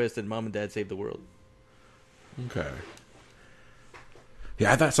Galaxy Quest and Mom and Dad Save the World. Okay.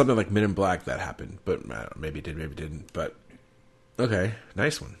 Yeah, I thought something like Men in Black that happened, but maybe it did, maybe it didn't. But, okay,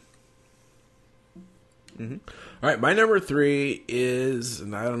 nice one. Mm-hmm. All right, my number 3 is,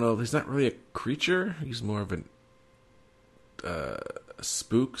 and I don't know, he's not really a creature. He's more of a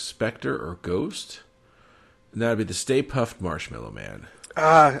spook, specter, or ghost. And that would be the Stay Puft Marshmallow Man.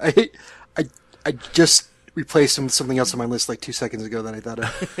 I just replaced him with something else on my list like 2 seconds ago that I thought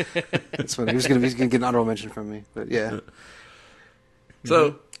of. That's funny. He's gonna get an honorable mention from me, but yeah.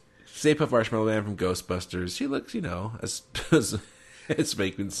 So, Stay Puft Marshmallow Man from Ghostbusters. He looks, as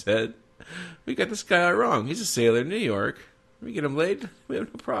Bakeman said, we got this guy wrong. He's a sailor in New York. We get him laid, we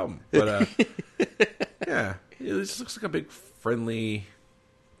have no problem. But, yeah, he just looks like a big, friendly,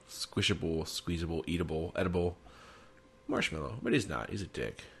 squishable, squeezable, eatable, edible marshmallow. But he's not. He's a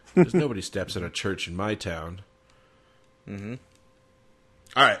dick. Because nobody steps in a church in my town. Mm-hmm.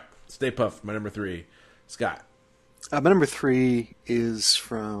 All right, Stay Puft, my number 3. Scott. My number 3 is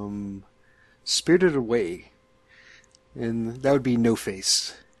from Spirited Away, and that would be No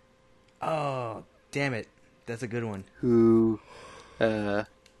Face. Oh, damn it. That's a good one. Who has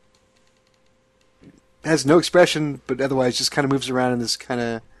no expression, but otherwise just kind of moves around in this kind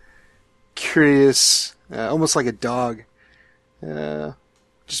of curious, almost like a dog,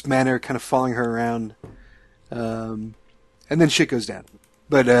 just manner, kind of following her around. And then shit goes down.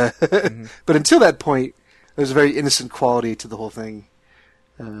 But but until that point, there's a very innocent quality to the whole thing.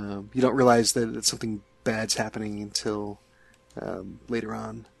 You don't realize that something bad's happening until later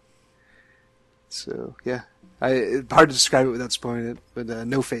on. So, yeah. It's hard to describe it without spoiling it, but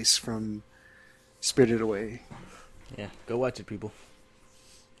No Face from Spirited Away. Yeah, go watch it, people.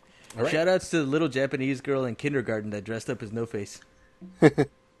 All right. Shout-outs to the little Japanese girl in kindergarten that dressed up as No Face. All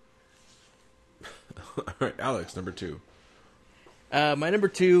right, Alex, number 2. My number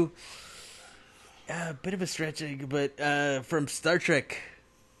 2, a bit of a stretch, but from Star Trek,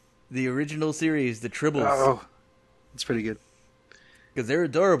 the original series, the Tribbles. Oh, it's pretty good. Because they're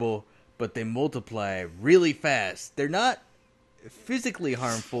adorable, but they multiply really fast. They're not physically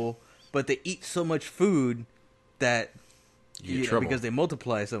harmful, but they eat so much food that because they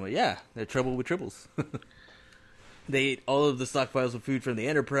multiply so much. Yeah, they're trouble with tribbles. They ate all of the stockpiles of food from the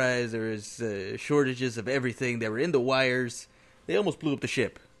Enterprise. There was shortages of everything. They were in the wires. They almost blew up the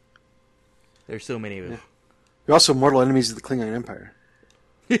ship. There's so many of them. You're also mortal enemies of the Klingon Empire.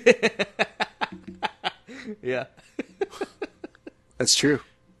 Yeah. That's true.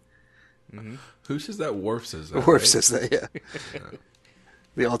 Mm-hmm. Who says that? Worf says that. Worf right? says that, yeah.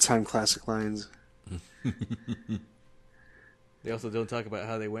 The all-time classic lines. They also don't talk about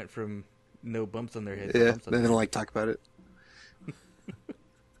how they went from no bumps on their head to Yeah, bumps on they their don't head. like talk about it.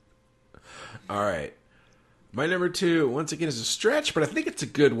 All right. My number 2, once again, is a stretch, but I think it's a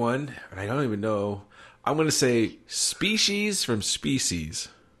good one. And I don't even know. I'm going to say Species from Species.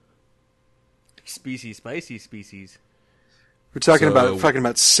 Spicy species. We're talking So-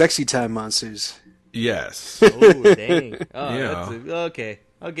 about sexy time monsters. Yes. Oh, dang. Oh, Yeah. Okay,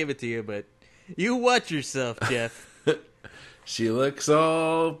 I'll give it to you, but you watch yourself, Jeff. She looks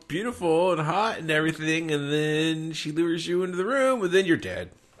all beautiful and hot and everything, and then she lures you into the room, and then you're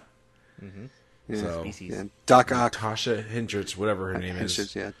dead. Yeah. So, Species. Yeah. Doc Ock. Tasha Hendricks, whatever her name It's is.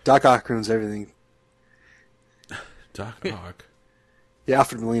 just, yeah. Doc Ock ruins everything. Doc Ock. Yeah,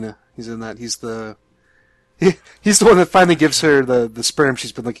 Alfred Molina. He's in that. He's the one that finally gives her the sperm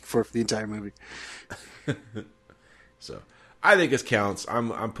she's been looking for the entire movie. So, I think this counts.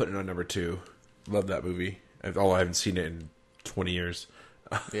 I'm putting it on number 2. Love that movie. I haven't seen it in 20 years.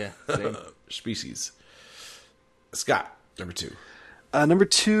 Yeah, same. Species. Scott, number 2. Number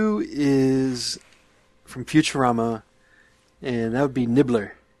 2 is from Futurama, and that would be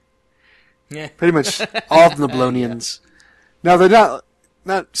Nibbler. Yeah. Pretty much all of the Niblonians. Now they're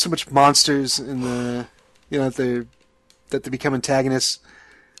not so much monsters in the that they become antagonists,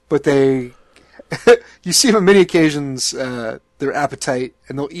 but they you see them on many occasions their appetite,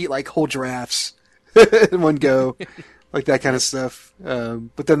 and they'll eat like whole giraffes in one go, like that kind of stuff.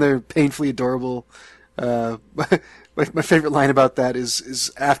 But then they're painfully adorable. My favorite line about that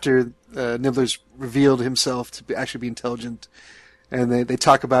is after Nibbler's revealed himself to actually be intelligent, and they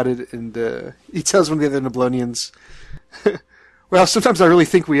talk about it, and he tells one of the other Niblonians, well, sometimes I really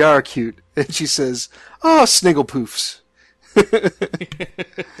think we are cute. And she says, oh, Snigglepoofs.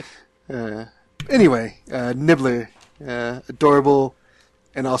 Anyway, Nibbler, adorable,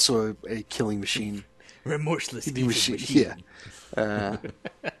 and also a killing machine. Remorseless Killing machine. Yeah.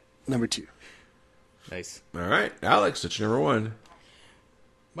 Number 2. Nice. All right, Alex, it's your number 1.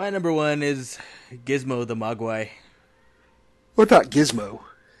 My number 1 is Gizmo the Mogwai. What about Gizmo?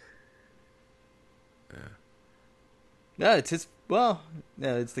 No, it's his. Well,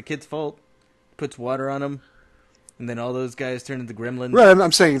 no, it's the kid's fault. Puts water on him, and then all those guys turn into gremlins. Right,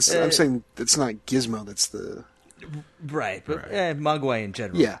 I'm saying it's not Gizmo. That's the Right, but Mogwai in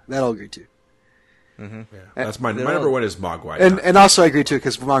general. yeah. That I'll agree to. Yeah, that's my they're number all- 1 is Mogwai. And also I agree to it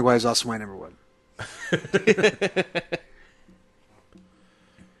because Mogwai is also my number 1.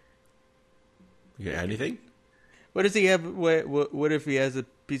 You got anything? What does he have? What if he has a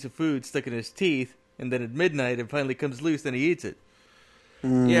piece of food stuck in his teeth, and then at midnight it finally comes loose, and he eats it?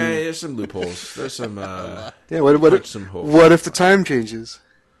 Yeah, there's some loopholes. There's some. Yeah. What Punch some holes. what if the time changes?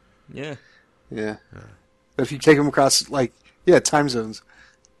 Yeah. Yeah. But if you take them across time zones.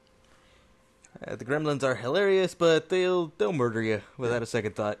 The gremlins are hilarious, but they'll murder you without a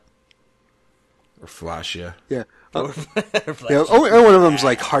second thought. Or flash you. Yeah. Or Yeah. Only one of them's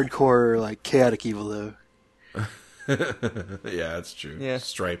like hardcore, like chaotic evil though. Yeah, that's true. Yeah.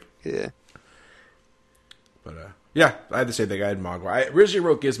 Stripe. Yeah. But yeah, I had the same thing. I had Mogwai. I originally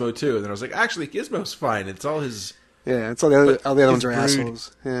wrote Gizmo too, and then I was like, actually, Gizmo's fine. It's all his. Yeah. It's all the other ones his are brood.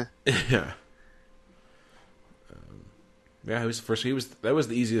 assholes. Yeah. Yeah. Yeah, he was the first. That was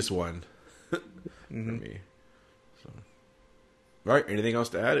the easiest one for me. So. All right. Anything else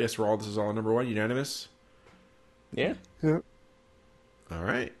to add? I guess this is all number 1, unanimous. Yeah. Yeah. All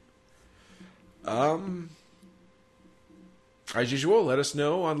right. As usual, let us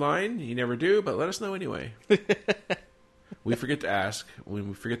know online. You never do, but let us know anyway. We forget to ask when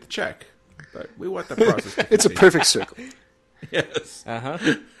we forget to check, but we want the process to It's a continue. perfect circle. Yes,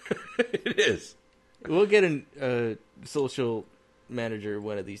 it is. We'll get a social manager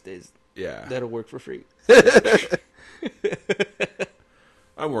one of these days. Yeah, That'll work for free.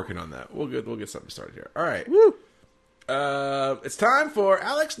 I'm working on that. We'll get something started here. All right. Woo! It's time for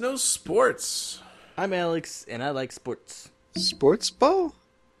Alex Knows Sports. I'm Alex, and I like sports. Sports ball?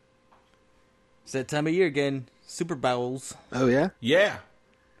 It's that time of year again. Super Bowls. Oh yeah. Yeah.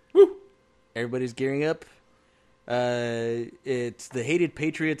 Woo. Everybody's gearing up. It's the hated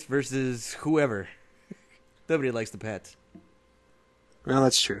Patriots versus whoever. Nobody likes the Pats. Well,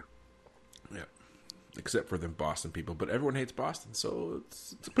 that's true. Yeah. Except for the Boston people, but everyone hates Boston, so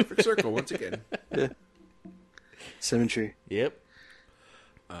it's a perfect circle once again. Symmetry. Yep.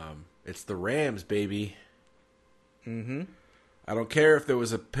 It's the Rams, baby. Mm-hmm. I don't care if there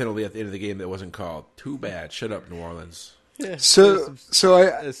was a penalty at the end of the game that wasn't called. Too bad. Shut up, New Orleans. Yeah. So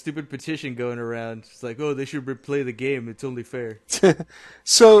A stupid petition going around. It's like, oh, they should replay the game. It's only fair.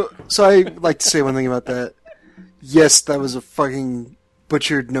 So I like to say one thing about that. Yes, that was a fucking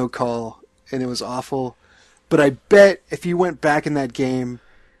butchered no call, and it was awful. But I bet if you went back in that game,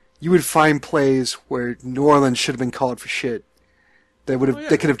 you would find plays where New Orleans should have been called for shit. That would have,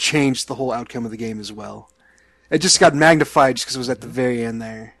 that could have changed the whole outcome of the game as well. It just got magnified just because it was at the very end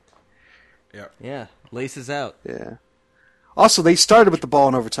there. Yeah. Yeah. Laces out. Yeah. Also, they started with the ball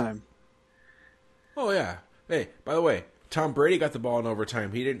in overtime. Oh, yeah. Hey, by the way, Tom Brady got the ball in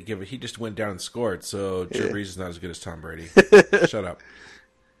overtime. He didn't give it. He just went down and scored. So Drew Brees is not as good as Tom Brady. Shut up.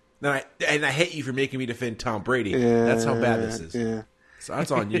 And I hate you for making me defend Tom Brady. Yeah, That's how bad this is. Yeah. So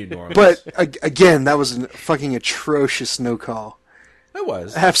that's on you, Norman. But again, that was a fucking atrocious no call. it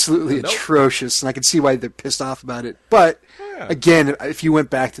was. Absolutely Nope. atrocious, and I can see why they're pissed off about it. But Yeah. again, if you went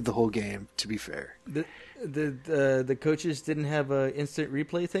back to the whole game, to be fair, The coaches didn't have a instant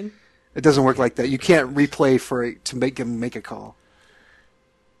replay thing. it doesn't work like that. You can't replay for it to make them make a call.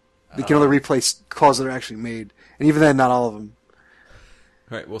 You can only replay calls that are actually made, and even then, not all of them.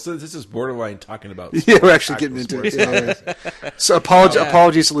 All right. Well, since this is borderline talking about Yeah, we're actually actual getting into sports. it. Yeah. So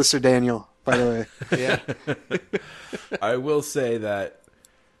apologies to Lister Daniel, by the way. Yeah. I will say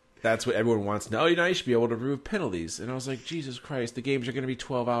that's what everyone wants now. You know, you should be able to remove penalties. And I was like, Jesus Christ, the games are going to be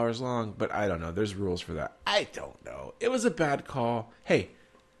 12 hours long. But I don't know. There's rules for that. I don't know. It was a bad call. Hey,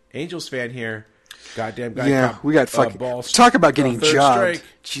 Angels fan here. Goddamn guy. Yeah, caught, we got fucking balls. talk about getting third jobbed. strike.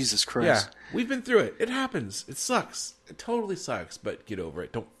 Jesus Yeah, Christ. we've been through it. It happens. It sucks. It totally sucks. But get over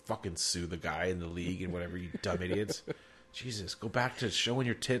it. Don't fucking sue the guy in the league and whatever, you dumb idiots. Jesus, go back to showing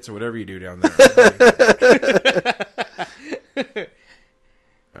your tits or whatever you do down there.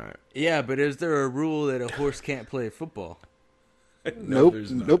 All right. Yeah, but is there a rule that a horse can't play football? Nope,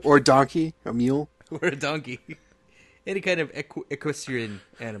 there's not. nope. Or a donkey, a mule. Or a donkey? Any kind of equestrian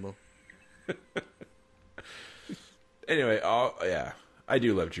animal. Anyway, yeah, I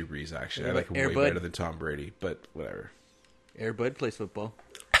do love Drew Brees. Actually, I like him Air way Bud? better than Tom Brady. But whatever. Air Bud plays football.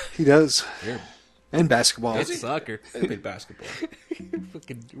 He does, Yeah, and basketball. It's soccer. I play basketball.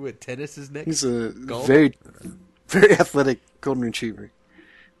 Fucking what? Tennis is next. He's a Golf? very, very athletic golden retriever.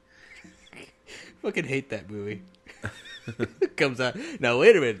 Fucking hate that movie. Comes out now.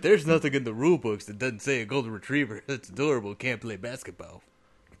 Wait a minute. There's nothing in the rule books that doesn't say a golden retriever that's adorable can't play basketball.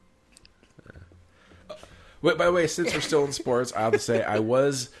 Wait, by the way, since we're still in sports, I have to say I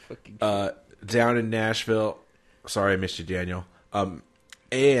was down in Nashville. Sorry, I missed you, Daniel.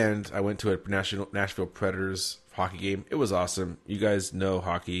 And I went to a Nashville Predators hockey game. It was awesome. You guys know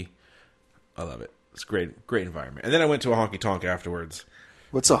hockey. I love it. It's great, great environment. And then I went to a honky tonk afterwards.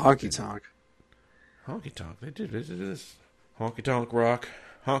 What's a honky tonk? Honky tonk. They did this. Honky tonk rock.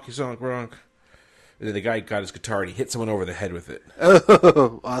 Honky tonk rock. And then the guy got his guitar and he hit someone over the head with it.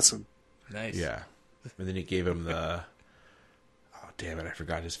 Oh, awesome. Nice. Yeah. And then he gave him the... Oh, damn it. I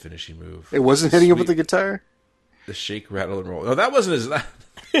forgot his finishing move. It wasn't hitting him with Sweet. the guitar? The shake, rattle, and roll. No, that wasn't his...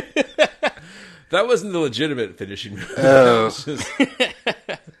 That wasn't the legitimate finishing move. Oh.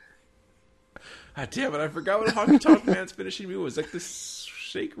 God damn it. I forgot what a Honky Tonk Man's finishing move was. Like this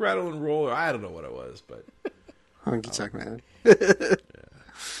shake, rattle, and roll. I don't know what it was, but... Honky tonk man.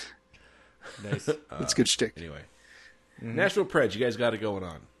 Nice. That's good shtick. Anyway. Nashville Preds, you guys got it going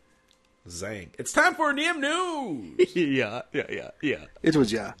on. Zang. It's time for NM News! yeah. It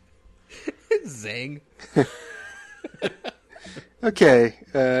was, yeah. Zang. Okay,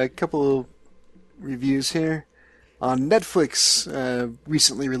 a couple of reviews here. On Netflix,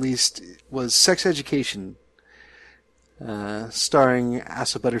 recently released was Sex Education, starring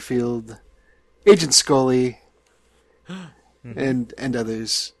Asa Butterfield, Agent Scully, and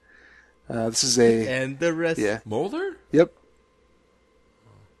others. This is a... And the rest. Yeah. Mulder? Yep.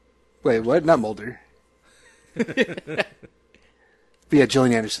 Wait, what? Not Mulder. But yeah,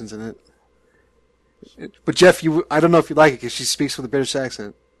 Gillian Anderson's in it. But Jeff, I don't know if you like it because she speaks with a British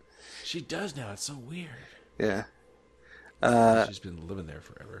accent. She does now. It's so weird. Yeah. She's been living there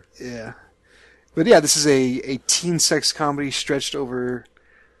forever. Yeah. But yeah, this is a teen sex comedy stretched over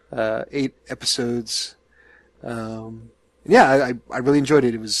 8 episodes. Yeah, I really enjoyed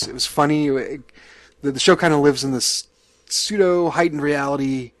it. It was funny. The show kind of lives in this pseudo heightened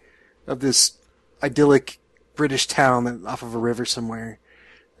reality of this idyllic British town off of a river somewhere.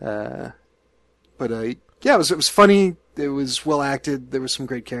 But yeah, it was funny. It was well acted. There were some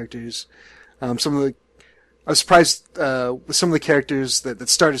great characters. I was surprised with some of the characters that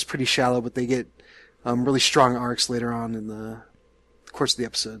start as pretty shallow, but they get really strong arcs later on in the course of the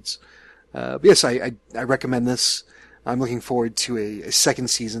episodes. But yes, I recommend this. I'm looking forward to a second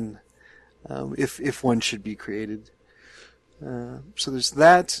season, if one should be created. So there's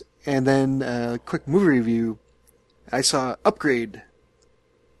that, and then a quick movie review. I saw Upgrade,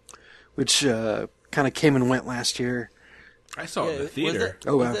 which kind of came and went last year. I saw it in the theater.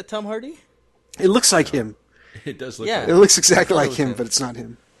 Was that Tom Hardy? It looks like him. It does look Yeah. like It looks exactly I thought it like was him, him. but it's not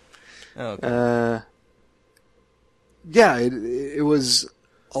him. Oh, okay. Yeah, it was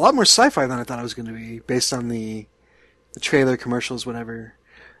a lot more sci-fi than I thought it was going to be, based on the trailer, commercials, whatever.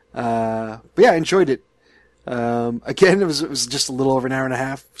 But yeah, I enjoyed it. Again, it was just a little over an hour and a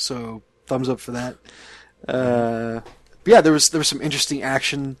half, so thumbs up for that. But yeah, there was some interesting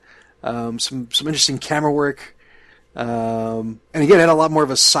action, some interesting camera work, and again, it had a lot more of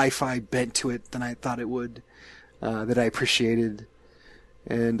a sci-fi bent to it than I thought it would, that I appreciated.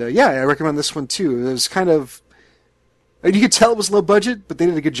 And yeah, I recommend this one too. It was kind of, you could tell it was low budget, but they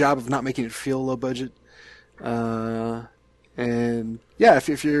did a good job of not making it feel low budget. And yeah,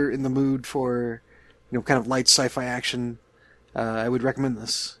 if you're in the mood for, kind of light sci-fi action, I would recommend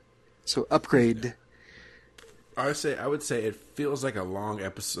this. So Upgrade. I would say it feels like a long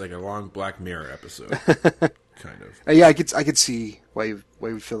episode, like a long Black Mirror episode, kind of. Yeah, I could see why you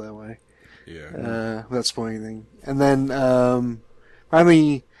would feel that way. Yeah. Without spoiling anything. And then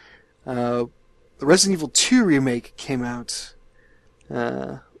finally, the Resident Evil 2 remake came out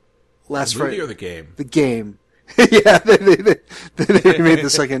last The movie Friday. or the game? The game. Yeah, they remade the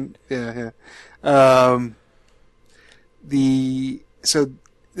second. Yeah. So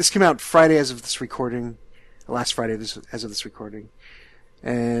this came out Friday as of this recording, last Friday as of this recording,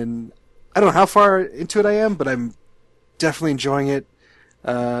 and I don't know how far into it I am, but I'm definitely enjoying it.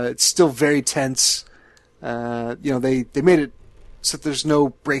 It's still very tense. They made it so that there's no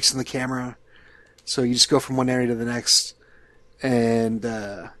breaks in the camera, so you just go from one area to the next, and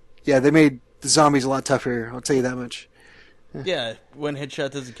they made the zombies a lot tougher. I'll tell you that much. Yeah, one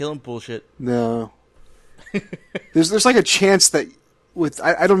headshot doesn't kill him. Bullshit. No. There's like a chance that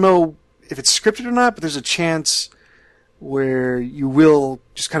I don't know if it's scripted or not, but there's a chance where you will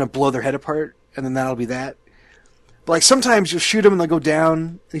just kind of blow their head apart, and then that'll be that. But like sometimes you'll shoot them and they'll go down,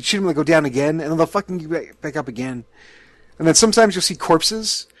 and you shoot them and they'll go down again, and then they'll fucking get back up again. And then sometimes you'll see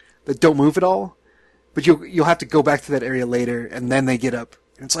corpses that don't move at all, but you'll have to go back to that area later, and then they get up.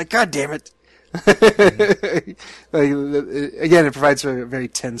 And it's like, God damn it. Again, it provides a very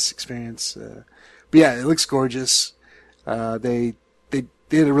tense experience. But yeah, it looks gorgeous. They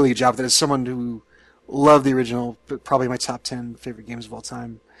did a really good job with it. As someone who loved the original, but probably my top 10 favorite games of all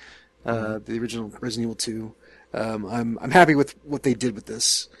time, the original Resident Evil 2. I'm happy with what they did with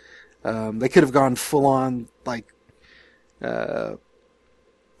this. They could have gone full on like, I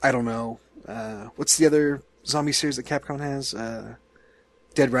don't know, what's the other zombie series that Capcom has?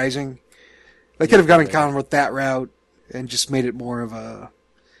 Dead Rising. They could have gone with that route and just made it more of a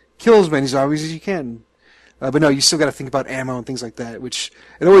kill as many zombies as you can. But no, you still got to think about ammo and things like that, which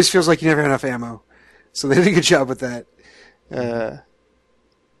it always feels like you never have enough ammo. So they did a good job with that.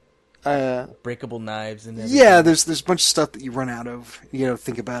 Breakable knives and everything. Yeah, there's a bunch of stuff that you run out of. You got to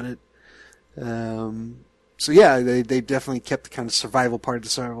think about it. So yeah, they definitely kept the kind of survival part of the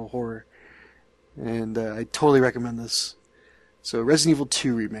survival horror, and I totally recommend this. So Resident Evil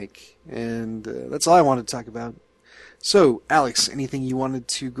 2 remake, and that's all I wanted to talk about. So Alex, anything you wanted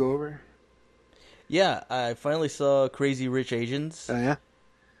to go over? Yeah, I finally saw Crazy Rich Asians. Oh yeah.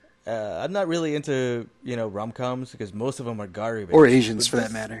 I'm not really into rom-coms because most of them are garbage. Or Asians, for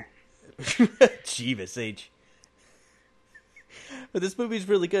that matter. Jeebus H. But this movie's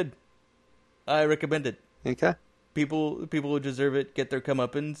really good. I recommend it. Okay. People who deserve it get their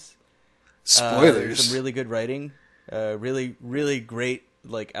comeuppance. Spoilers. Some really good writing. Really, really great,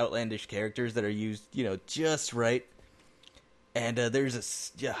 like, outlandish characters that are used, just right. And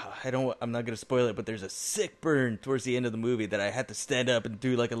I'm not gonna spoil it, but there's a sick burn towards the end of the movie that I had to stand up and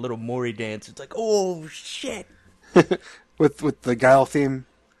do like a little Mori dance. It's like, oh shit! with the Guile theme.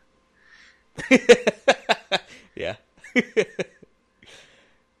 Yeah.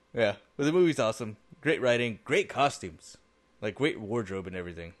 Yeah, but the movie's awesome. Great writing, great costumes, like great wardrobe and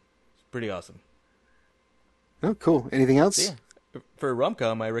everything. It's pretty awesome. Oh, cool. Anything else? Yeah. For a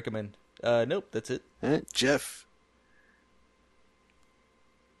rom-com, I recommend. Nope, that's it. All right, Jeff.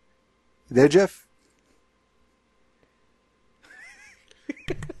 You there, Jeff?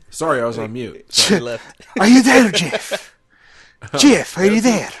 Sorry, I was on mute. Sorry, left. Are you there, Jeff? Jeff, are you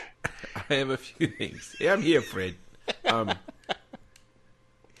there? I have a few things. Yeah, I'm here, Fred.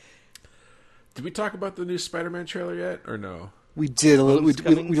 Did we talk about the new Spider-Man trailer yet, or no? We did a little. We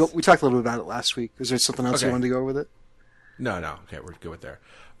talked a little bit about it last week. Was there something else you wanted to go over with it? No. Okay, we're good with there.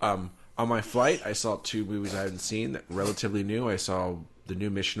 On my flight, I saw two movies I hadn't seen that relatively new. I saw the new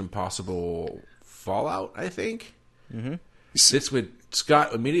Mission Impossible Fallout, I think. Mm-hmm. It's with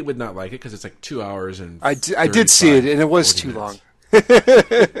Scott. Immediately would not like it because it's like 2 hours and I did see it, and it was too long.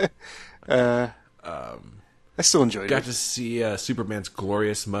 I still enjoyed it. Got to see Superman's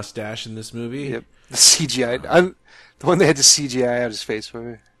glorious mustache in this movie. Yep, the CGI. The one they had to CGI out his face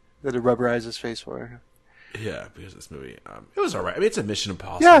for, that had rubberized his face for. Yeah, because of this movie, it was alright. I mean, it's a Mission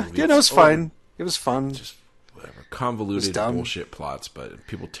Impossible. Yeah, movie. It was fine. It was fun. Just whatever convoluted bullshit plots, but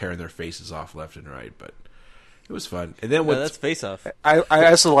people tearing their faces off left and right. But it was fun. And then that's Face Off. I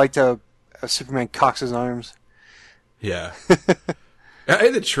also liked how Superman cocks his arms. Yeah.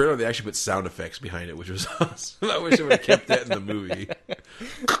 In the trailer, they actually put sound effects behind it, which was awesome. I wish they would have kept that in the movie.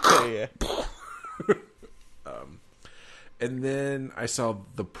 Yeah. And then I saw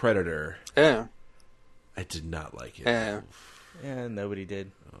The Predator. Yeah. I did not like it. Yeah. Yeah, nobody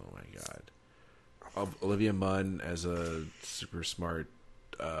did. Oh my god. Olivia Munn as a super smart,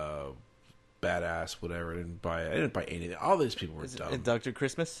 badass, whatever. I didn't buy anything. All these people were dumb. Dr.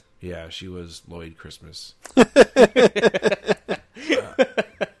 Christmas? Yeah, she was Lloyd Christmas.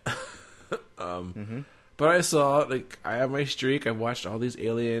 But I saw, I have my streak. I've watched all these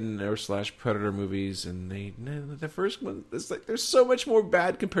Alien or / Predator movies, and the first one, it's like, there's so much more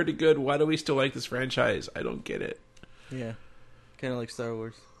bad compared to good. Why do we still like this franchise? I don't get it. Yeah. Kind of like Star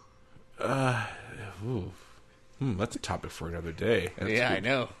Wars. That's a topic for another day. That's I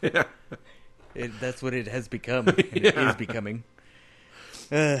know. Yeah. That's what it has become. And It is becoming.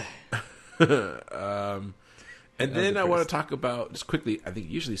 And then I want to talk about, just quickly, I think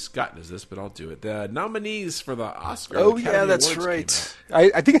usually Scott does this, but I'll do it. The nominees for the Oscar. Oh Academy yeah, that's Awards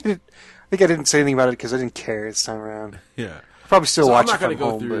right. I think I didn't say anything about it because I didn't care this time around. Yeah. I'll probably still watch I'm it not from going to go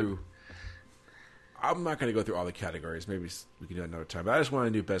home. through. I'm not going to go through all the categories. Maybe we can do that another time. But I just want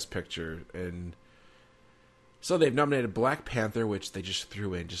to do Best Picture, and so they've nominated Black Panther, which they just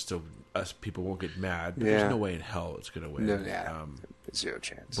threw in just so us people won't get mad. But Yeah. there's no way in hell it's going to win. No, yeah, zero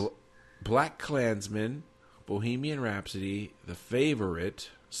chance. Black Klansman, Bohemian Rhapsody, The Favorite,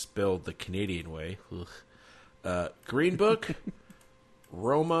 spelled the Canadian way, Green Book,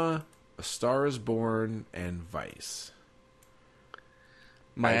 Roma, A Star Is Born, and Vice.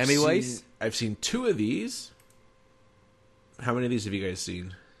 Miami Vice? I've seen 2 of these. How many of these have you guys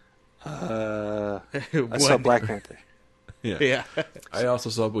seen? I saw Black Panther. Yeah. I also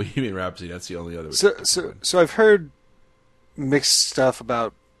saw Bohemian Rhapsody. That's the only other. So I've heard mixed stuff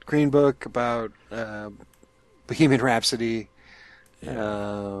about Green Book, about Bohemian Rhapsody.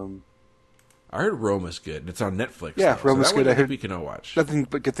 I heard Roma's good. It's on Netflix. Yeah, though, Roma's so that good. one I heard we can all watch. Nothing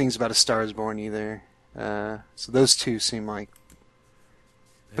but good things about A Star Is Born either. So those 2 seem like.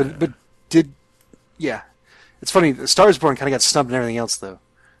 But it's funny. A Star Is Born kind of got snubbed and everything else though.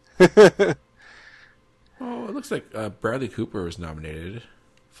 Oh, it looks like Bradley Cooper was nominated.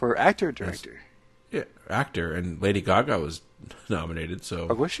 For actor or director? Yeah, actor, and Lady Gaga was nominated. So,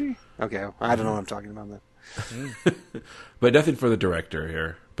 Oh, was she? Okay, I don't know what I'm talking about then. but nothing for the director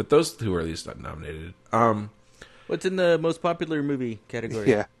here. But those 2 are at least not nominated. What's in the most popular movie category?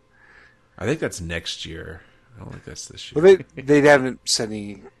 Yeah. I think that's next year. I don't think that's this year. Well, they haven't set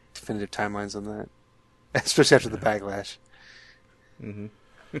any definitive timelines on that, especially after the backlash.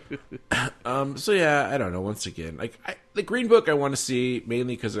 So yeah, I don't know. Once again, the Green Book, I want to see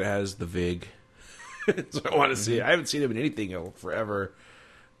mainly because it has the Vig. So I want to see it. I haven't seen him in anything else forever.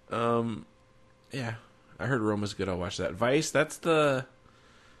 Yeah, I heard Roma's good. I'll watch that. Vice, that's the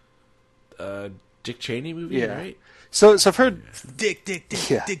Dick Cheney movie, Yeah. right? So I've heard. Dick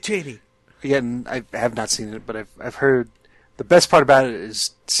Yeah. Cheney. Again, I have not seen it, but I've heard the best part about it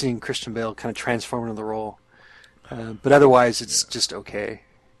is seeing Christian Bale kind of transform into the role. But otherwise, it's just okay.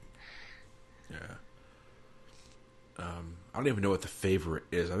 Yeah. I don't even know what The Favorite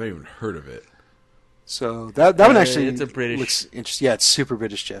is. I've never even heard of it. So that one actually it's a British- looks interesting. Yeah, it's super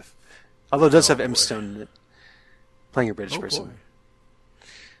British, Jeff. Although it does have Emma boy. Stone in it, playing a British Oh, person. boy.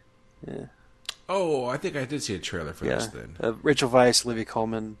 Yeah, Oh, I think I did see a trailer for this yeah. then. Rachel Weisz, Olivia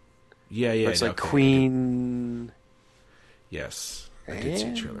Colman. Yeah. Looks like okay. Queen. Yes. I did see a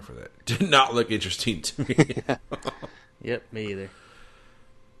And- trailer for that. Did not look interesting to me. Yep, me either.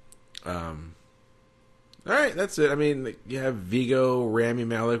 All right, that's it. I mean, you have Vigo, Rami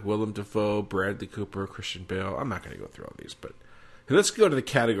Malek, Willem Dafoe, Bradley Cooper, Christian Bale. I'm not going to go through all these, but let's go to the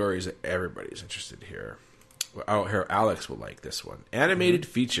categories that everybody's interested here. Oh, here, Alex will like this one. Animated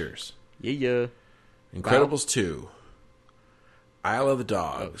features. Yeah. Incredibles 2. Isle of the Oh,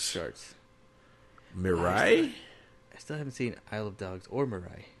 Dogs. sharks. Mirai. I still haven't seen Isle of Dogs or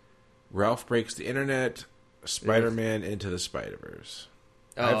Mirai. Ralph Breaks the Internet. Spider-Man Into the Spider-Verse.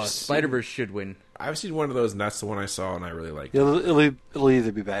 Oh, I've Spider-Verse should win. I've seen one of those, and that's the one I saw, and I really liked it. It'll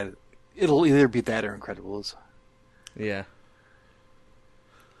either be bad. It'll either be that or Incredibles. Yeah.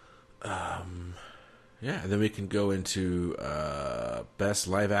 Yeah, and then we can go into best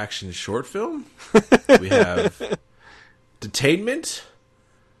live action short film. We have Detainment,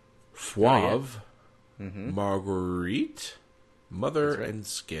 Fauve, Marguerite, Mother, and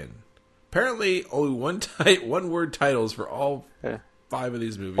Skin. Apparently, only one word titles for all Yeah. 5 of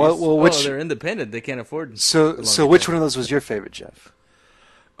these movies. Well, which they're independent. They can't afford. so which one of those was your favorite, Jeff?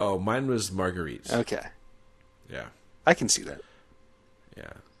 Oh, mine was Marguerite. Okay, Yeah, I can see that.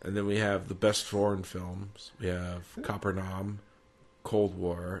 yeah. And then we have the best foreign films. We have Capernaum, Cold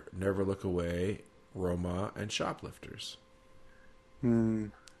War, Never Look Away, Roma, and Shoplifters. Yeah.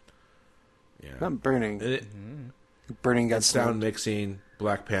 Not Burning. And it, Burning got sound sound. mixing,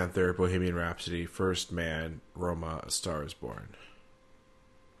 Black Panther, Bohemian Rhapsody, First Man, Roma, A Star Is Born.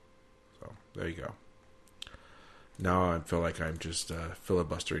 So there you go. Now I feel like I'm just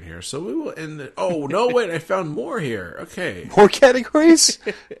filibustering here. So we will end the... Oh, no, wait, I found more here. Okay. More categories?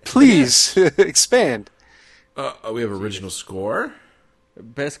 Please expand. We have original score.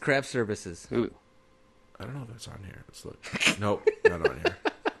 Best craft services. Ooh. I don't know if that's on here. Let's look. Nope, not on here.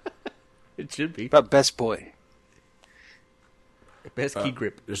 It should be. About Best Boy. Best key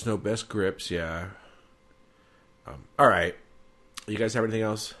grip. There's no best grips, yeah. All right. You guys have anything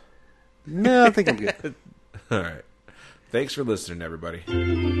else? No, I think I'm good. All right. Thanks for listening, everybody.